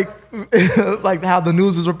news like how the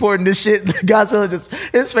news is reporting this shit. Godzilla just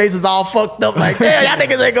his face is all fucked up. Like damn, y'all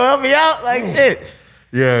niggas ain't gonna help me out. Like shit.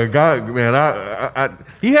 yeah, God, man, I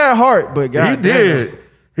He had heart, but God he did.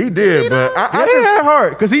 He did, but I He just had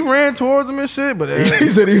heart because he ran towards him and shit. But He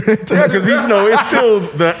said he ran to yeah, because it's still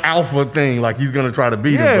the alpha thing. Like he's gonna try to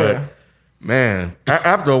beat him, Yeah. but Man,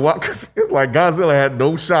 after a while, because it's like Godzilla had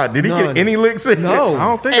no shot. Did he None. get any licks in? No. I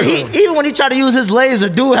don't think And even when he tried to use his laser,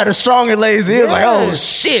 dude had a stronger laser. He was like, oh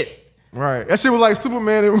shit. Right. That shit was like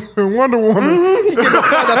Superman and Wonder Woman. He get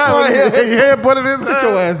the Yeah, but it is sit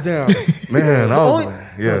your ass down. Man, I was only- like,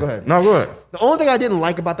 yeah. Go ahead. No, go ahead. The only thing I didn't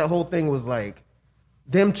like about that whole thing was like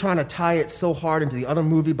them trying to tie it so hard into the other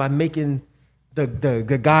movie by making the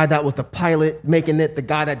guy that was the pilot, making it the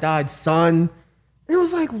guy that died son. It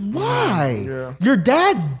was like, why? Yeah. Your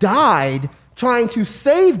dad died trying to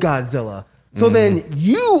save Godzilla. So then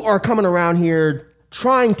you are coming around here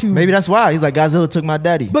trying to... Maybe that's why. He's like, Godzilla took my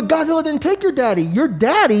daddy. But Godzilla didn't take your daddy. Your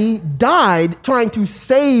daddy died trying to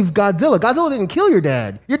save Godzilla. Godzilla didn't kill your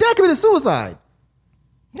dad. Your dad committed suicide.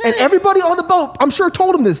 And everybody on the boat, I'm sure,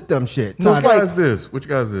 told him this dumb shit. So it's Which like, guy is this? Which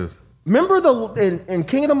guy is this? remember in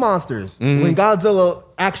King of the Monsters, when Godzilla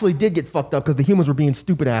actually did get fucked up because the humans were being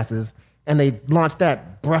stupid asses, and they launched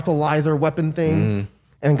that breathalyzer weapon thing,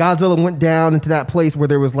 and Godzilla went down into that place where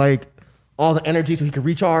there was like all the energy so he could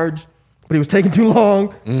recharge, but he was taking too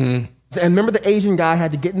long. And remember the Asian guy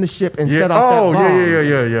had to get in the ship and set off that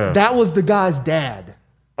bomb? Yeah. That was the guy's dad.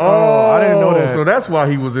 Oh, I didn't know that. So that's why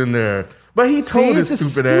he was in there. But he told See, his it's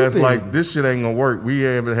just stupid ass, stupid. like, this shit ain't gonna work. We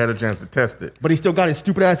haven't had a chance to test it. But he still got his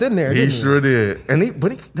stupid ass in there. He didn't sure did. And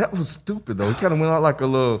that was stupid, though. He kind of went out like a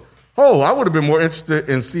little... Oh, I would have been more interested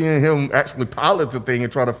in seeing him actually pilot the thing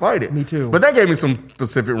and try to fight it. Me too. But that gave me some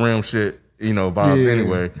Pacific Rim shit, vibes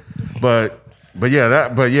anyway. But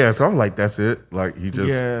yeah, so I'm like, that's it. Like, he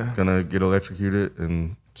just gonna get electrocuted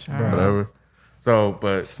and whatever. So,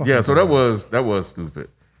 so that was stupid.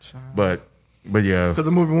 But yeah. Because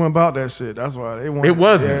the movie wasn't about that shit. That's why they wanted. It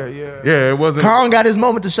wasn't. Yeah, it wasn't. Kong got his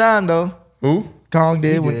moment to shine, though. Who? Kong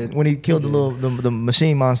did, when he killed the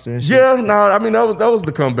machine monster and shit. Yeah, no, I mean that was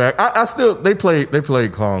the comeback. I still they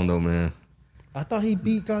played Kong though, man. I thought he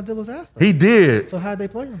beat Godzilla's ass, though. He did. So how'd they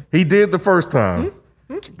play him? He did the first time.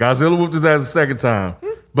 Godzilla whooped his ass the second time.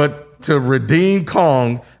 But to redeem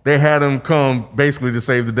Kong, they had him come basically to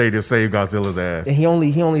save the day, to save Godzilla's ass. And he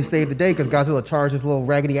only saved the day because Godzilla charged his little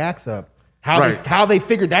raggedy axe up. How they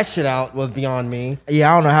figured that shit out was beyond me.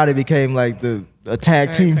 Yeah, I don't know how they became like a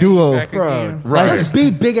tag team duo. back again. Right. Let's be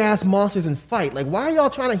big ass monsters and fight. Like, why are y'all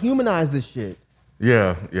trying to humanize this shit?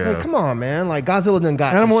 Yeah. Like, come on, man. Like, Godzilla done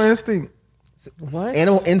got Animal this instinct. What?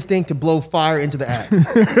 animal instinct to blow fire into the axe.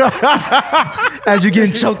 As you're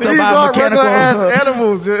getting choked up These by a are mechanical. regular ass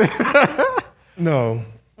animals. No.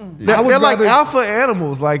 They're like alpha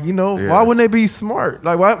animals. Like, why wouldn't they be smart?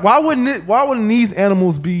 Like, why wouldn't these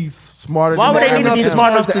animals be smarter? Why than would the they need to be animals?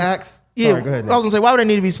 smart enough the to axe? Yeah, Sorry, go ahead. I was gonna say, why would they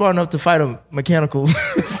need to be smart enough to fight a mechanical?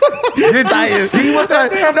 Did you see what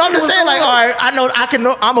that damn No, I'm just saying, like, all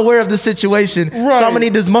right, I'm aware of this situation, so I'm gonna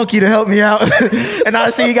need this monkey to help me out. And I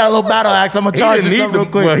see he got a little battle axe. I'm gonna charge this up real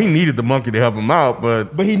quick. Well, he needed the monkey to help him out,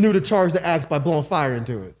 but But he knew to charge the axe by blowing fire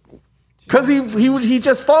into it. because he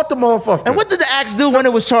just fought the motherfucker. And what did the axe do when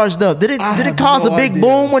it was charged up? Did it have cause no a big idea.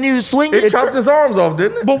 boom when he was swinging? It chopped his arms off,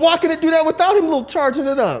 didn't it? But why can it do that without him little charging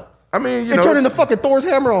it up? I mean, It turned into fucking Thor's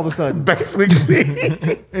hammer all of a sudden. basically.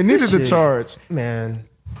 It needed to Shit. charge. Man.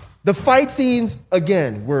 The fight scenes,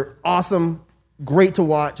 again, were awesome, great to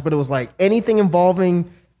watch, but it was like anything involving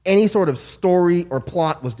any sort of story or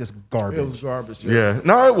plot was just garbage. It was garbage. Yeah,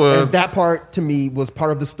 no, it was. And that part to me was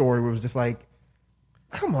part of the story where it was just like,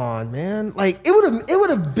 come on, man. Like it would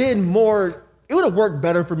have been more, it would have worked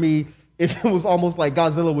better for me if it was almost like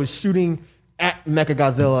Godzilla was shooting at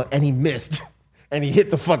Mechagodzilla and he missed and he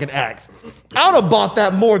hit the fucking axe. I would have bought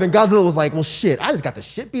that more than Godzilla was like, well shit, I just got the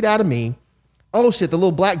shit beat out of me. Oh shit, the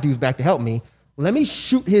little black dude's back to help me. Let me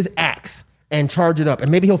shoot his axe and charge it up. And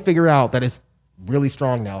maybe he'll figure out that it's really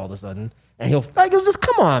strong now all of a sudden. And he'll, like, it was just,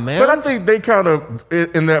 come on, man. But I think they kind of,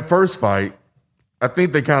 in that first fight, I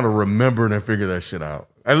think they kind of remembered and figured that shit out.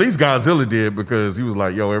 At least Godzilla did, because he was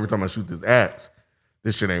like, yo, every time I shoot this axe,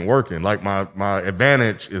 this shit ain't working. Like, my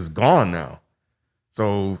advantage is gone now.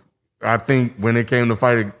 So I think when it came to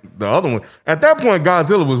fighting the other one, at that point,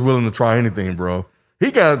 Godzilla was willing to try anything, bro. He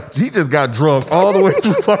just got drunk all the way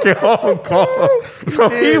to fucking Hong Kong. So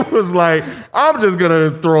he was like, I'm just gonna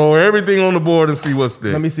throw everything on the board and see what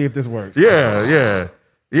sticks. Let me see if this works. Yeah.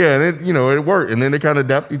 And then, it worked. And then they kind of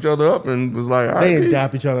dapped each other up and was like, all right, They didn't peace.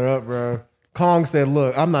 dap each other up, bro. Kong said,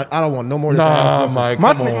 look, I don't want no more of this Nah, ass. Mike,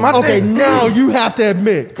 My- come on. my- Okay, now you have to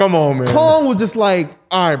admit. Come on, man. Kong was just like,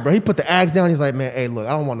 all right, bro. He put the axe down. He's like, man, hey, look,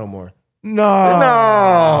 I don't want no more. No,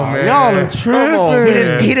 man. y'all are Come on, tripping.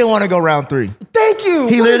 man. He didn't want to go round 3. Thank you.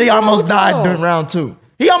 He What literally is wrong almost with died y'all? during round 2.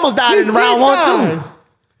 He almost died He in round did 1 die. too.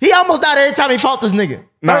 He almost died every time he fought this nigga.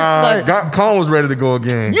 Nah, Like, Kong was ready to go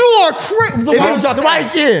again. You are crazy. The why you dropped the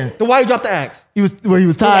axe. yeah. The why you dropped the axe. He was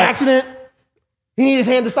The tired. accident. He needed his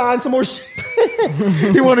hand to sign some more shit.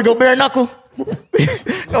 He wanted to go bare knuckle. Come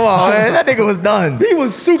on, man. That nigga was done. He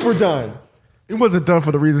was super done. It wasn't done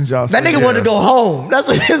for the reasons y'all That said. nigga wanted to go home. That's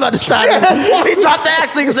what he was about to sign. He dropped the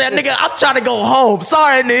accent and said, nigga, I'm trying to go home.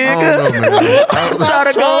 Sorry, nigga. I don't know, man. I'm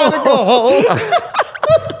trying to go home.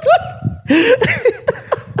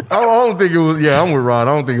 I don't think it was. Yeah, I'm with Rod.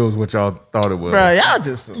 I don't think it was what y'all thought it was. Bro, y'all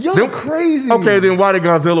just... Y'all crazy. Okay, then why did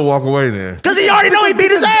Godzilla walk away then? Because he already know he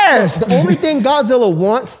beat his ass. The only thing Godzilla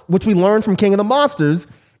wants, which we learned from King of the Monsters,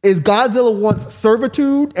 is Godzilla wants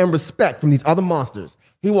servitude and respect from these other monsters.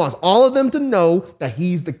 He wants all of them to know that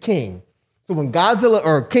he's the king. So when Godzilla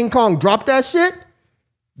or King Kong dropped that shit,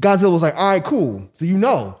 Godzilla was like, all right, cool. So you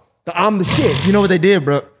know that I'm the shit. You know what they did,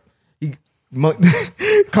 bro?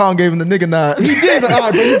 Kong gave him the nigga nod. He did. Like, all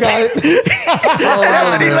right, bro, you got it.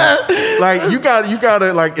 That's when he left. Like you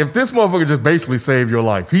gotta like if this motherfucker just basically saved your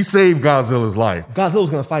life. He saved Godzilla's life. Godzilla was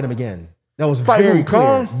going to fight him again. That was Fight very who, clear.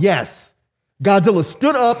 Kong? Yes. Godzilla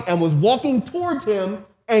stood up and was walking towards him.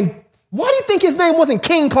 And why do you think his name wasn't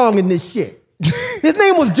King Kong in this shit? His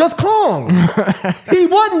name was just Kong. He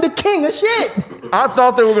wasn't the king of shit. I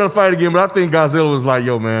thought they were gonna fight again, but I think Godzilla was like,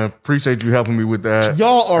 "Yo, man, appreciate you helping me with that."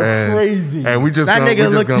 Y'all are crazy. And we just That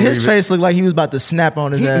nigga looked, his leave it. face looked like he was about to snap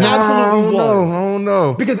on his He ass. absolutely I was. don't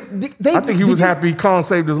know. Because they, I think he was did you- happy Kong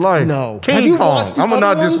saved his life. No. Have King you Kong. watched the I'm gonna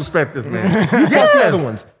other not ones? disrespect this man. Watch the other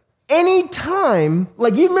ones. Anytime,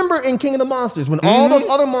 like you remember in King of the Monsters, when all those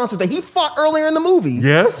other monsters that he fought earlier in the movie,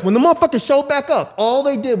 Yes. when the motherfuckers showed back up, all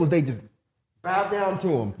they did was they just bowed down to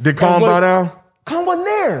him. Did Kong And bow down? Kong wasn't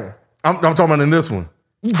there. I'm talking about in this one.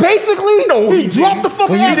 Basically, No, he dropped the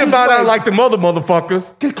fucking He didn't bow down like the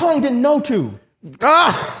motherfuckers. because Kong didn't know to. If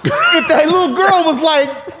that little girl was like,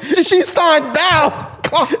 she started bow.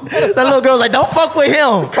 That little girl was like, don't fuck with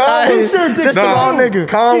him. Kong was sure did. This the Nah, wrong nigga.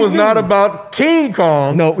 Kong was not about King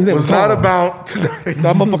Kong. No, his name was was not Kong. about.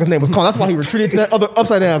 That motherfucker's name was Kong. That's why he retreated to that other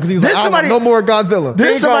upside down because he was There's like, somebody- I want no more Godzilla.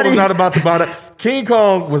 There's King somebody- Kong was not about to bow down. King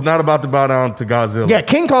Kong was not about to bow down to Godzilla. Yeah,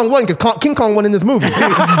 King Kong wasn't because King Kong wasn't in this movie.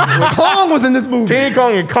 Kong was in this movie. King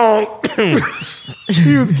Kong and Kong.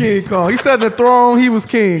 He was King Kong. He sat in the throne. He was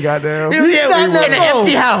king. Goddamn. He was sat in in that an phone.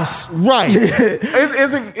 empty house. Right.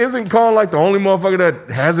 Isn't Kong like the only motherfucker that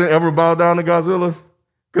hasn't ever bowed down to Godzilla?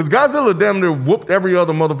 Because Godzilla damn near whooped every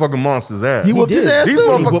other motherfucking monster's ass. He whooped his did. ass These too.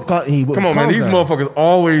 motherfuckers- He whooped Come on, man. Kong's These ass. motherfuckers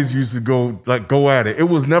always used to go at it. It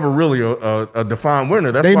was never really a defined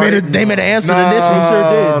winner. That's They why made an answer to this one.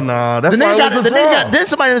 Sure did. Nah, that's The why nigga it was a draw. then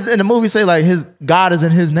somebody in the movie say like his God is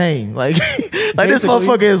in his name. Like this Basically.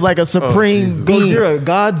 motherfucker is like a supreme Jesus. being.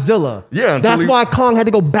 Godzilla. Yeah, until That's he- why Kong had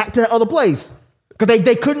to go back to that other place. Because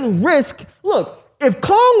they couldn't risk. Look, if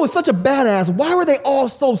Kong was such a badass, why were they all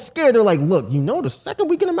so scared? They're like, look, you know, the second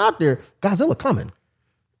we get him out there, Godzilla coming.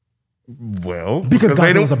 Well, Because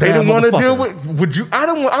they Godzilla's a didn't bad want to motherfucker. deal with. Would you? I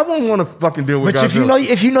wouldn't want to fucking deal with. But Godzilla.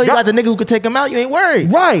 if you know you got the nigga who could take him out, you ain't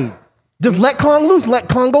worried. Right. Just let Kong loose. Let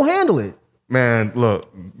Kong go handle it. Man,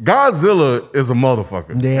 look, Godzilla is a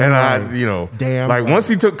motherfucker. Damn and right. Damn like right. once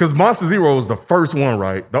he took, because Monster Zero was the first one,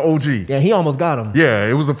 right? The OG. Yeah, he almost got him. Yeah,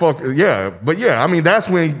 it was the fuck. Yeah, but yeah, I mean that's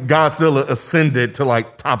when Godzilla ascended to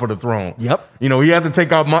like top of the throne. Yep. You know, he had to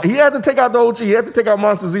take out the OG. He had to take out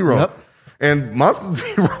Monster Zero. Yep. And Monster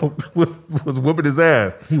Zero was whooping his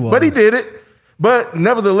ass. He was. But he did it. But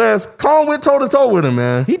nevertheless, Kong went toe to toe with him,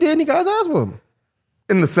 man. He did, and he got his ass with him.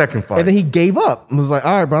 In the second fight, And then he gave up and was like,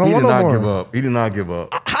 all right, bro, I he don't did want not no more. give up. He did not give up.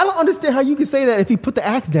 I don't understand how you can say that if he put the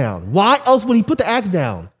axe down. Why else would he put the axe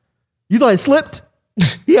down? You thought it slipped?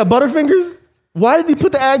 He had butterfingers? Why did he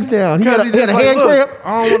put the axe down? He had a hand cramp?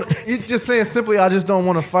 I don't want. He's just saying simply, I just don't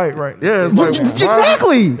want to fight right now. Yeah, it's like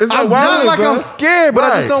Exactly. It's like I'm why not would like gun? I'm scared, but I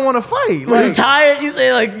just Right. don't want to fight. You Like, tired? You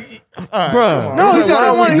say like, Bro. no, he's Why not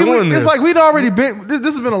are want we doing It's this? like we'd already been. This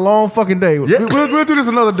has been a long fucking day. Yeah. We'll do this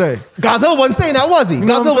another day. Godzilla wasn't saying that, was he? know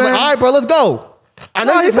what I'm Godzilla was like, saying? all right, bro, let's go. I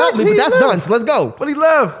know No, you just he helped me, left. but that's He done, left. so let's go. But he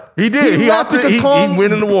left. He did. He left opted- because he Kong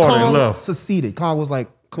went in the water and Kong left. seceded. Kong was like,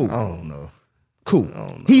 cool. I don't know. Cool.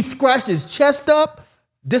 He scratched his chest up,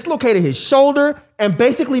 dislocated his shoulder, and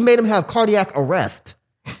basically made him have cardiac arrest.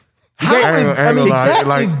 How is, I mean,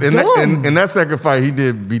 that is dumb. in that second fight, he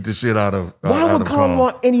did beat the shit out of. Why out would of Kong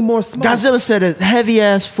want any more smoke? Godzilla said a heavy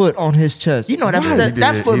ass foot on his chest. You know that He that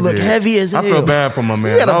did, foot he looked did. heavy as hell. I feel bad for my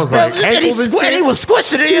man. had a I was like, And he, and he was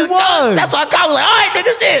squishing it. He was. That's why I was like, all right,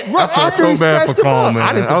 nigga, shit. I felt After so he bad for scratched him Kong, up. I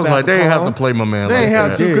man. didn't I feel was bad like, for they ain't have Kong. to play my man. They like ain't have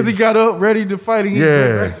that. to because he got up ready to fight again.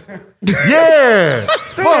 Yeah. Yeah,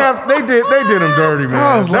 they did him dirty,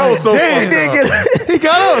 man. That was so He funny. did get He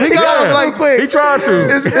got up. He got up like quick. He tried to.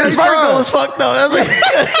 His vertical was fucked up. That's like,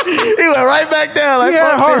 he went right back down. Like, he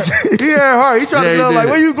had fuck heart. this. He had heart. He tried Yeah, to he go like,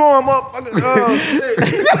 did. where you going, motherfucker?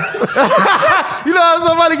 You know how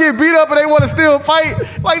somebody get beat up and they want to still fight?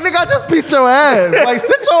 Like, nigga, I just beat your ass. Like,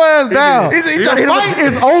 sit your ass down. He tried to hit him Fight with,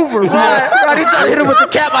 is over, bro. right, he tried to hit him with the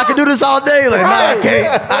cap. I can do this all day. Like, nah, I can't.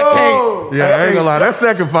 I can't. Yeah, I ain't gonna lie. That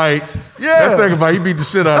second fight, he beat the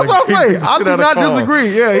shit out That's what of I'm saying. I do not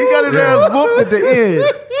disagree. Yeah, he got his ass whooped at the end.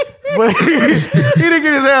 But he didn't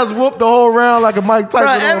get his ass whooped the whole round like a Mike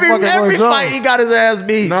Tyson. Bro, every fight he got his ass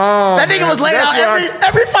beat. No, that nigga man, was laid that's out.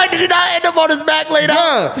 Every fight did he not end up on his back laid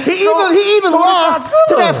out? He even lost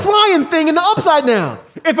to that flying thing in the upside down.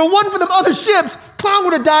 If it wasn't for them other ships, Kong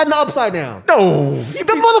would have died in the upside down. No, The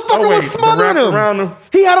motherfucker was smothering him. around him.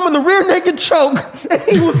 He had him in the rear naked choke, and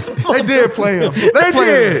he was They smothering. did play him. They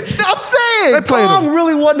did. I'm saying, They played Kong him.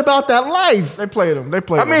 really wasn't about that life. They played him. They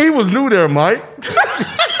played I mean, he was new there, Mike.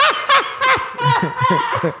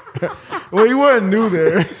 well, he wasn't new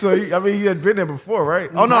there. So, he had been there before, right?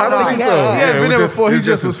 Oh, no, I no. think He so. had Yeah, been it there was before. He just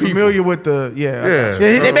just was his people. familiar with the, Yeah.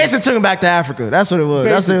 They basically took him back to Africa. That's what it was.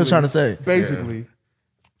 That's what they was trying to say. Basically.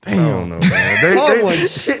 I don't know, man. Kong won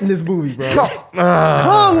shit in this movie, bro. Kong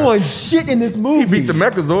Kong won shit in this movie. beat the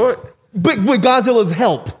Mechazord. but with Godzilla's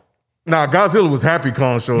help. Nah, Godzilla was happy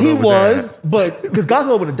Kong showed He up with was, that. but because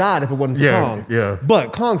Godzilla would have died if it wasn't for Yeah, Kong. yeah.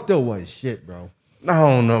 But Kong still wasn't shit, bro. I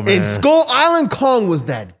don't know, man. In Skull Island, Kong was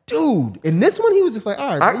that dude. In this one, he was just like,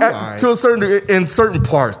 all right, bro, you all right. To a certain in certain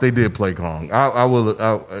parts, they did play Kong. I will.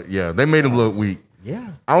 Yeah, they made him look weak. Yeah.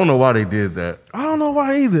 I don't know why they did that. I don't know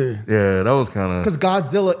why either. Yeah, that was kind of Because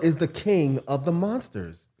Godzilla is the king of the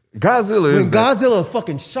monsters. Godzilla. When Is that. Godzilla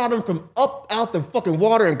fucking shot him from up out the fucking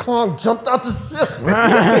water and Kong jumped out the ship.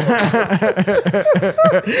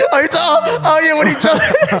 When he jumped.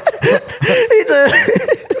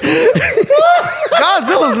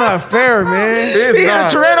 Godzilla's not fair, man. It's He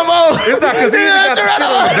not. had a Tyrannomo. It's not because he got the shit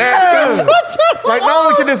on his back too. Like not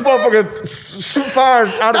only can this motherfucker shoot fire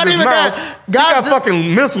out of Not his even mouth, that. he got Godzilla-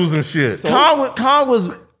 fucking missiles and shit.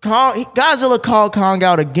 Godzilla called Kong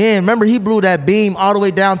out again. Remember, he blew that beam all the way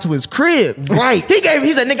down to his crib. Right. He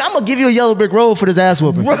said, nigga, I'm gonna give you a yellow brick road for this ass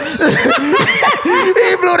whooping. He blew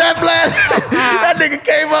that blast. That nigga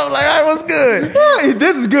came up like, I was good. Hey,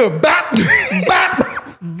 this is good. Bap, bap,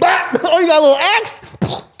 bap. Oh, you got a little axe?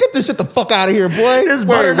 Get this shit the fuck out of here, boy. This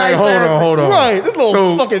butter knife hold on. Right, this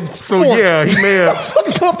little fucking So spork. yeah, he may have.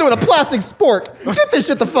 Fucking come up there with a plastic spork. Get this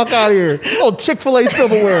shit the fuck out of here. Little Chick-fil-A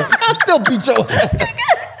silverware. I still beat your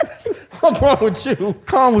ass. What's wrong with you?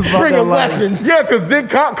 Kong was about Bringing that life. weapons. Yeah, because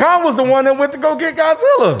Kong was the one that went to go get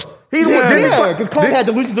Godzilla. He Yeah, because Kong had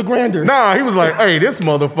delusions of grandeur. Nah, he was like, "Hey, this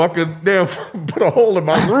motherfucker damn put a hole in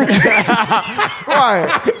my roof. Right.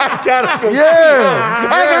 I gotta go. Yeah.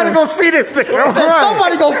 I gotta go see this thing." I said,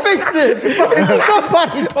 somebody go fix this.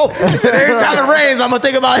 Somebody go fix it. Every time it rains, I'm gonna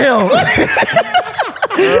think about him.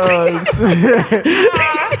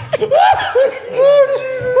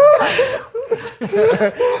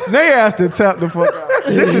 They asked to tap the fuck out.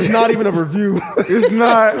 This is not even a review. It's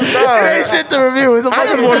not. It ain't shit to review. It's a I just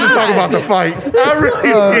fucking wanted to talk about the fights. I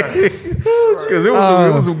really did. Because it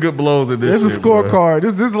was some good blows in this. It's a shit, boy. scorecard.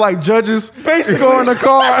 This is like judges scoring the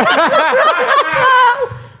card.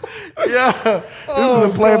 Yeah. This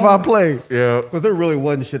is a play-by-play. Yeah. Because there really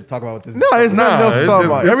wasn't shit to talk about with this. No, it's nothing else to it's talk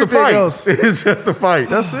just- about. it's the Everything fights. else. It's just the fight.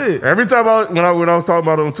 That's it. Every time when I was talking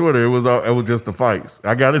about it on Twitter, it was just the fights.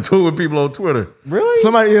 I got into it with people on Twitter.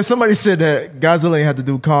 Really? Somebody said that Godzilla ain't had to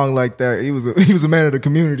do Kong like that. He was a man of the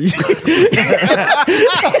community.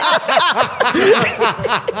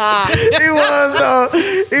 He was though.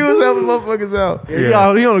 He was helping motherfuckers out.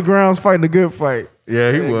 Yeah. He on the grounds fighting a good fight.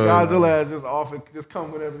 Yeah, he And was. Godzilla has just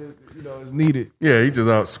come whenever is needed. Yeah, he just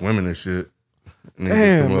out swimming and shit. And he just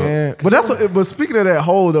Damn, come up. man. But that's what. But speaking of that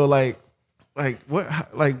hole though,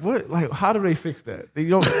 how do they fix that? They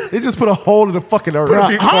just put a hole in the fucking earth. Bro,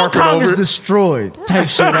 Keep Hong carpet Kong over is it. destroyed type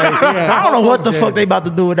shit. Like, I don't know what the fuck they about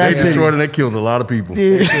to do with that They city. destroyed and they killed a lot of people.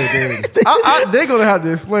 Yeah. They're gonna have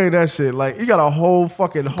to explain that shit. Like you got a whole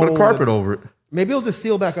fucking hole. Put a carpet over it. Maybe it'll just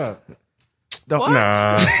seal back up.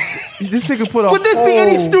 Nah. This nigga put a Would this be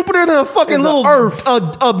any stupider than a fucking in the little earth.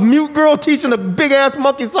 a mute girl teaching a big ass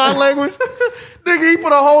monkey sign language? Nigga, he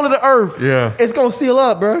put a hole in the earth. Yeah. It's gonna seal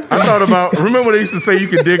up, bro. I thought about. Remember they used to say you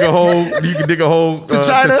could dig a hole. You could dig a hole to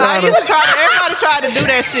China? I used to try. Everybody tried to do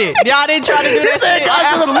that shit. Y'all didn't try to do that shit.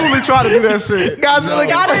 I absolutely try to do that shit. Godzilla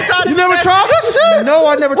Y'all didn't try to You do never that tried that shit? No,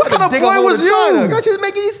 I never What tried kind to of dig a boy hole was in you? China. That shit didn't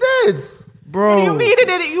make any sense. Bro. You needed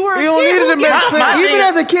it. You were. You don't need it to make sense. Even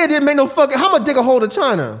as a kid, it didn't make no fucking. How am I dig a hole to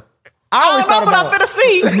China? I always don't know, thought but I'm finna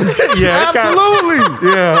see. Yeah, it kinda- Absolutely.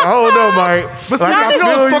 yeah, I don't know, Mike. But see, Like, you know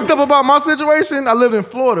feel what's fucked up about my situation? I lived in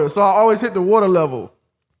Florida, so I always hit the water level.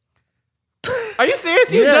 Are you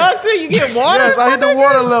serious? You Yes. dug till you get water? Yes, I hit the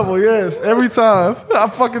water level. Yes, every time. I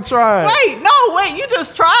fucking tried. Wait, you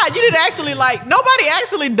just tried. You didn't actually nobody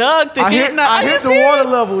actually dug to I hit. hit, Are I you hit the serious? water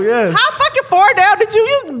level. Yes. How fucking far down did you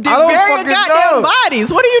I don't bury your fucking goddamn know.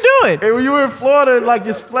 bodies? What are you doing? And when you're in Florida, like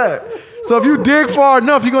it's flat. So if you dig far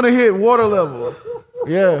enough, you're gonna hit water level.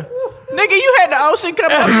 Yeah. Nigga, you had the ocean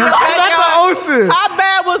coming up in your Not backyard. the ocean. How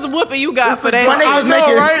bad was the whooping you got for that? My nigga was I know,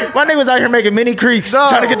 making. right? My nigga was out here making mini creeks, No.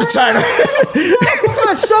 trying to get to China. What kind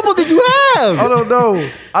of shovel did you have? I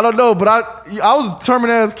don't know, but I was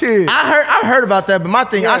determined as a kid. I heard about that, but my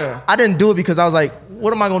thing, Yeah. I didn't do it because I was like,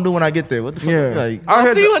 what am I gonna do when I get there? What the fuck? Yeah. Like, I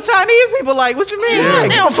heard See what Chinese people like. What you mean?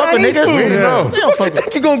 they don't fuck with Chinese niggas. food. Yeah. They don't fuck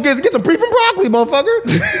with. You gonna get some beef and broccoli,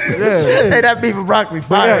 motherfucker. yeah. Hey, that beef and broccoli Yeah,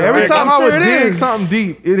 fire. every right? time I'm I was sure it dig is. something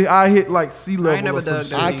deep, I hit like sea level. I ain't never or some dug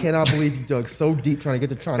shit. that. I cannot believe you dug so deep trying to get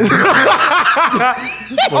to China. I'm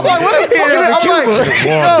like, where the fuck is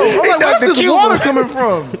I'm like, where's this water coming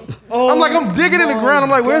from? I'm like, I'm digging in the ground. I'm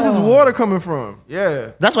like, where's this water coming from?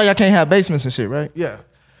 Yeah, That's why y'all can't have basements and shit, right? yeah.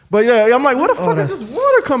 But yeah, I'm like, where the fuck is this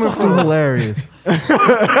water coming from? Hilarious.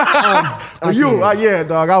 Yeah,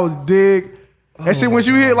 dog. I was dig. And shit, once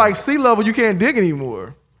you hit like sea level, you can't dig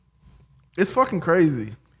anymore. It's fucking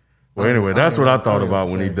crazy. Well, anyway, that's what I thought about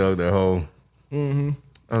when he dug that hole.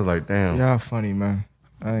 I was like, damn. Y'all funny, man.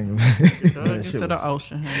 I ain't gonna Dug into the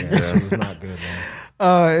ocean. It was not good,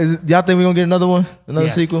 man. y'all think we gonna get another one? Another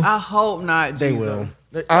Yes. sequel? I hope not. They Jesus. will.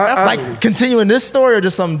 Like continuing this story or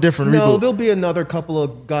just something different? No, reboot? there'll be another couple of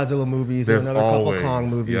Godzilla movies. There's Another couple always, of Kong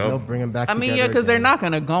movies. yep. They'll bring them back. I mean, together yeah, because they're again. not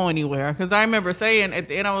going to go anywhere. Because I remember saying at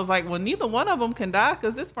the end, I was like, well, neither one of them can die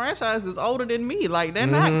because this franchise is older than me. Like, they're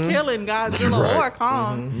not killing Godzilla or Right.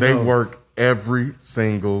 Kong. They work every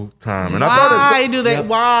single time. And I thought Why do they?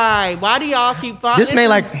 Why? Why do y'all keep fighting? This made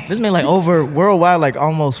like over worldwide like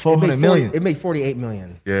almost It 400 made million. It made 48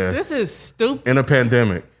 million. yeah, This is stupid. in a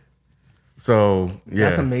pandemic. So, yeah.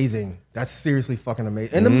 That's amazing. That's seriously fucking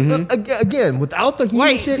amazing. And again, without the human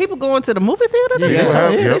Wait, shit, people going to the movie theater Yeah, to, they, saw,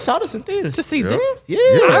 Yep. they saw this in theaters. to see Yep. this? Yeah.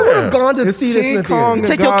 I would have gone to It's see this in King the Kong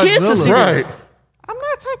theater. and Take your kids to Godzilla. see Right. this. I'm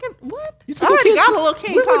not taking what? You I take your already kids got to- a little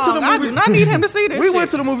King we went to Kong. the I movie- do not need him to see this. We shit. went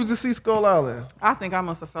to the movies to see Skull Island. I think I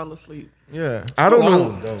must have fell asleep. Yeah. I don't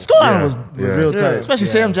know. Skull Island Yeah. was Yeah. real tight. Yeah. Especially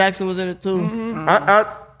Sam Jackson was in it too.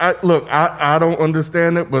 I don't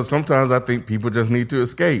understand it, but sometimes I think people just need to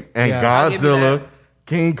escape. And Yeah. I'll give you Godzilla, that.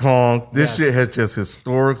 King Kong, this Yes. shit has just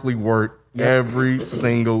historically worked every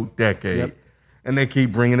single decade. Yep. And they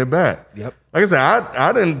keep bringing it back. Yep. Like I said,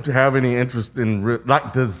 I didn't have any interest in,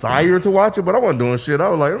 desire to watch it, but I wasn't doing shit. I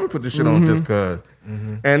was like, let me put this shit on just because.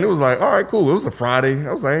 And it was like, all right, cool. It was a Friday.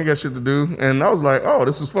 I was like, I ain't got shit to do. And I was like, oh,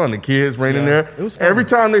 this was fun. The kids ran in there. it was fun. Every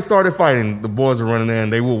time they started fighting, the boys were running there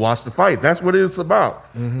and they would watch the fights. That's what it's about.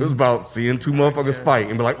 It was about seeing two motherfuckers fight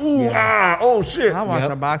and be like, ooh, oh shit. I watched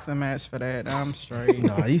Yep. a boxing match for that. I'm straight.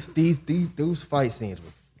 Nah, those fight scenes were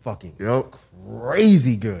fucking Yep.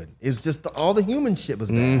 crazy good. It's just all the human shit was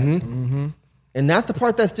bad. And that's the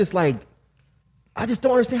part that's just like, I just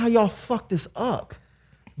don't understand how y'all fuck this up.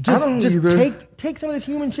 Just don't either. take some of this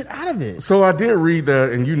human shit out of it. So I did read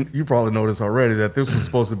that, and you probably know this already, that this was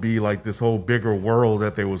supposed to be like this whole bigger world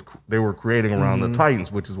that they were creating around the Titans,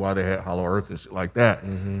 which is why they had Hollow Earth and shit like that.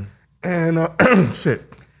 And shit,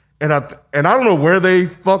 and I don't know where they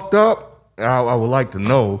fucked up. I would like to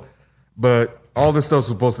know, but all this stuff's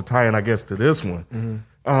supposed to tie in, I guess, to this one.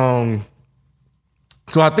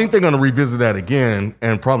 So I think they're going to revisit that again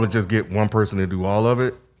and probably just get one person to do all of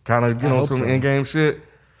it, kind of hope some so. in-game shit.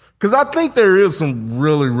 Because I think there is some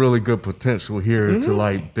really, really good potential here to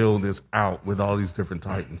like build this out with all these different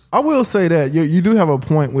Titans. I will say that you do have a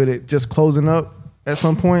point with it just closing up at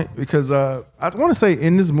some point because I want to say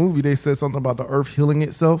in this movie they said something about the Earth healing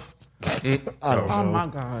itself. I don't know. Oh my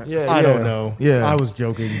god. Yeah, I don't know. Yeah, I was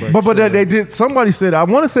joking, but they did. Somebody said I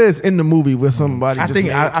want to say it's in the movie where somebody. I just think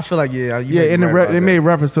made- I feel like you yeah, may in be the right about they that. made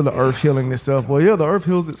reference to the Earth healing itself. Well, yeah, the Earth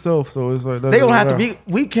heals itself, so it's like They gonna have to be.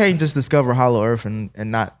 We can't just discover Hollow Earth and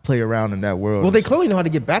not play around in that world. Well, they clearly know how to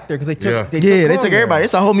get back there because they took. Yeah. They they Kong took there. everybody.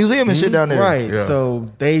 It's a whole museum and shit down there. Right. Yeah.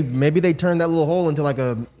 So maybe they turned that little hole into like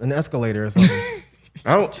an escalator or something.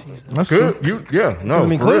 I don't. That's Good. true. No. I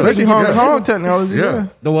mean, for clearly real. Especially can Hong do Kong technology. Yeah. Yeah.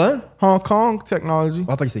 The what? Hong Kong technology.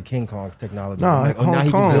 I thought you said King Kong's technology. Nah, I'm like, Hong now he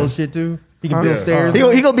Kong. can build shit too. He can build Yeah. stairs.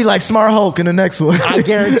 He gonna be like Smart Hulk in the next one. I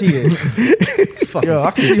guarantee it. Fucking Yeah,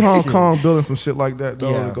 I can see Hong shit. Kong building some shit like that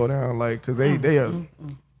though Yeah. to go down like because they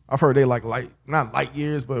I've heard they like light not light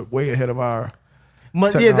years but way ahead of our.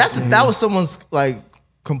 But yeah, that was someone's like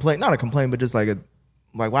complaint, not a complaint, but just like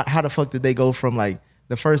how the fuck did they go from like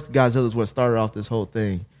the first Godzilla is what started off this whole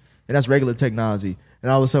thing, and that's regular technology,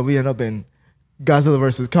 and all of a sudden we end up in Godzilla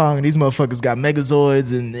versus Kong, and these motherfuckers got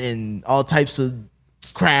Megazords and all types of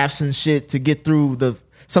crafts and shit to get through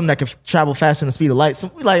something that can travel faster than the speed of light. So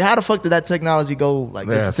like, how the fuck did that technology go like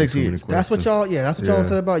this 6 years? That's what y'all. Yeah, that's what y'all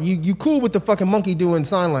said about you. You cool with the fucking monkey doing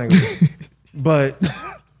sign language, but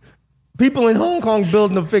people in Hong Kong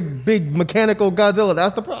building a big mechanical Godzilla.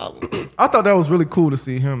 That's the problem. I thought that was really cool to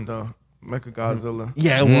see him though. Mecha Godzilla.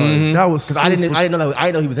 Yeah, it was. That was because I didn't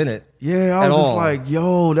know he was in it. Yeah, I was just like,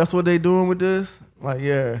 yo, that's what they doing with this. Like,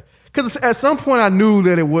 yeah, because at some point I knew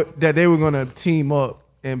that they were gonna team up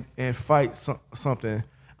and fight something.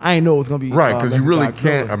 I didn't know it was gonna be right, because you really Godzilla.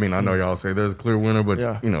 can't. I mean, I know y'all say there's a clear winner, but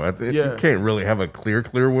you know, you can't really have a clear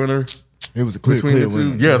winner. It was a clear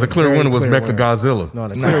winner. Yeah, the clear winner was Mecha Godzilla. No,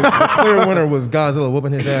 the clear winner was Godzilla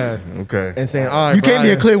whooping his ass. Okay, and saying, all right, you can't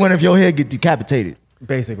be a clear winner if your head get decapitated.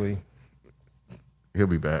 Basically, he'll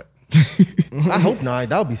be back. I hope not.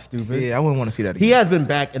 That would be stupid. Yeah, I wouldn't want to see that again. He has been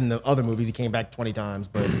back in the other movies. He came back 20 times,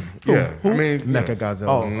 but yeah, I mean, Mecha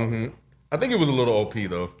Godzilla. I think it was a little OP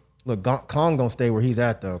though. Look, Kong gonna stay where he's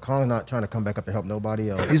at though. Kong's not trying to come back up and help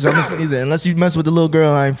nobody else. He's unless you mess with the little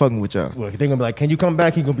girl, I ain't fucking with y'all. Look, they gonna be like, "Can you come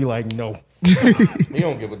back?" He gonna be like, "No." He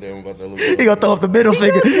don't give a damn about that little girl. He gonna throw up the middle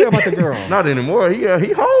finger. He care about the girl. Not anymore. He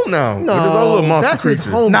home now. No, with his own little monster that's his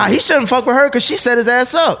creature. home. Nah, he shouldn't fuck with her because she set his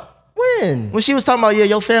ass up. When When she was talking about, yeah,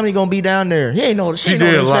 your family gonna be down there. He ain't know. She ain't know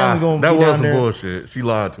did his lie. family gonna That be was down some there. bullshit. She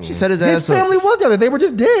lied to him. She set his his ass family up. was there, they were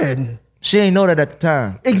just dead. She ain't know that at the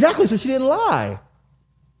time. Exactly, so she didn't lie.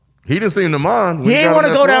 He didn't seem to mind. when He ain't got want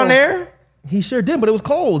to on go that down throne. there. He sure did, but it was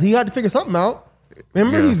cold. He had to figure something out.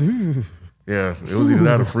 Remember? Yeah. Yeah, it was either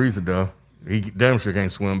that or freeze it though. He damn sure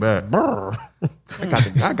can't swim back. Brr.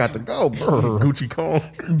 I got to go. Brr. Gucci Kong.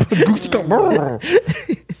 Gucci come. Brr.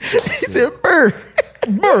 He said, "Brr."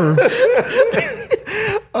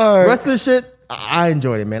 Rest of the shit, I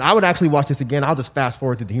enjoyed it, man. I would actually watch this again. I'll just fast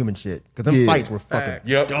forward to the human shit because them fights were fucking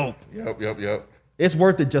Yep. dope. Yep. It's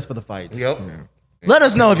worth it just for the fights. Yep. Let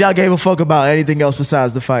us know if y'all gave a fuck about anything else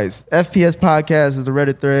besides the fights. FPS Podcast is the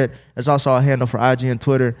Reddit thread. There's also a handle for IG and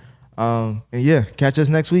Twitter. And yeah, catch us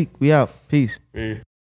next week. We out. Peace. Yeah.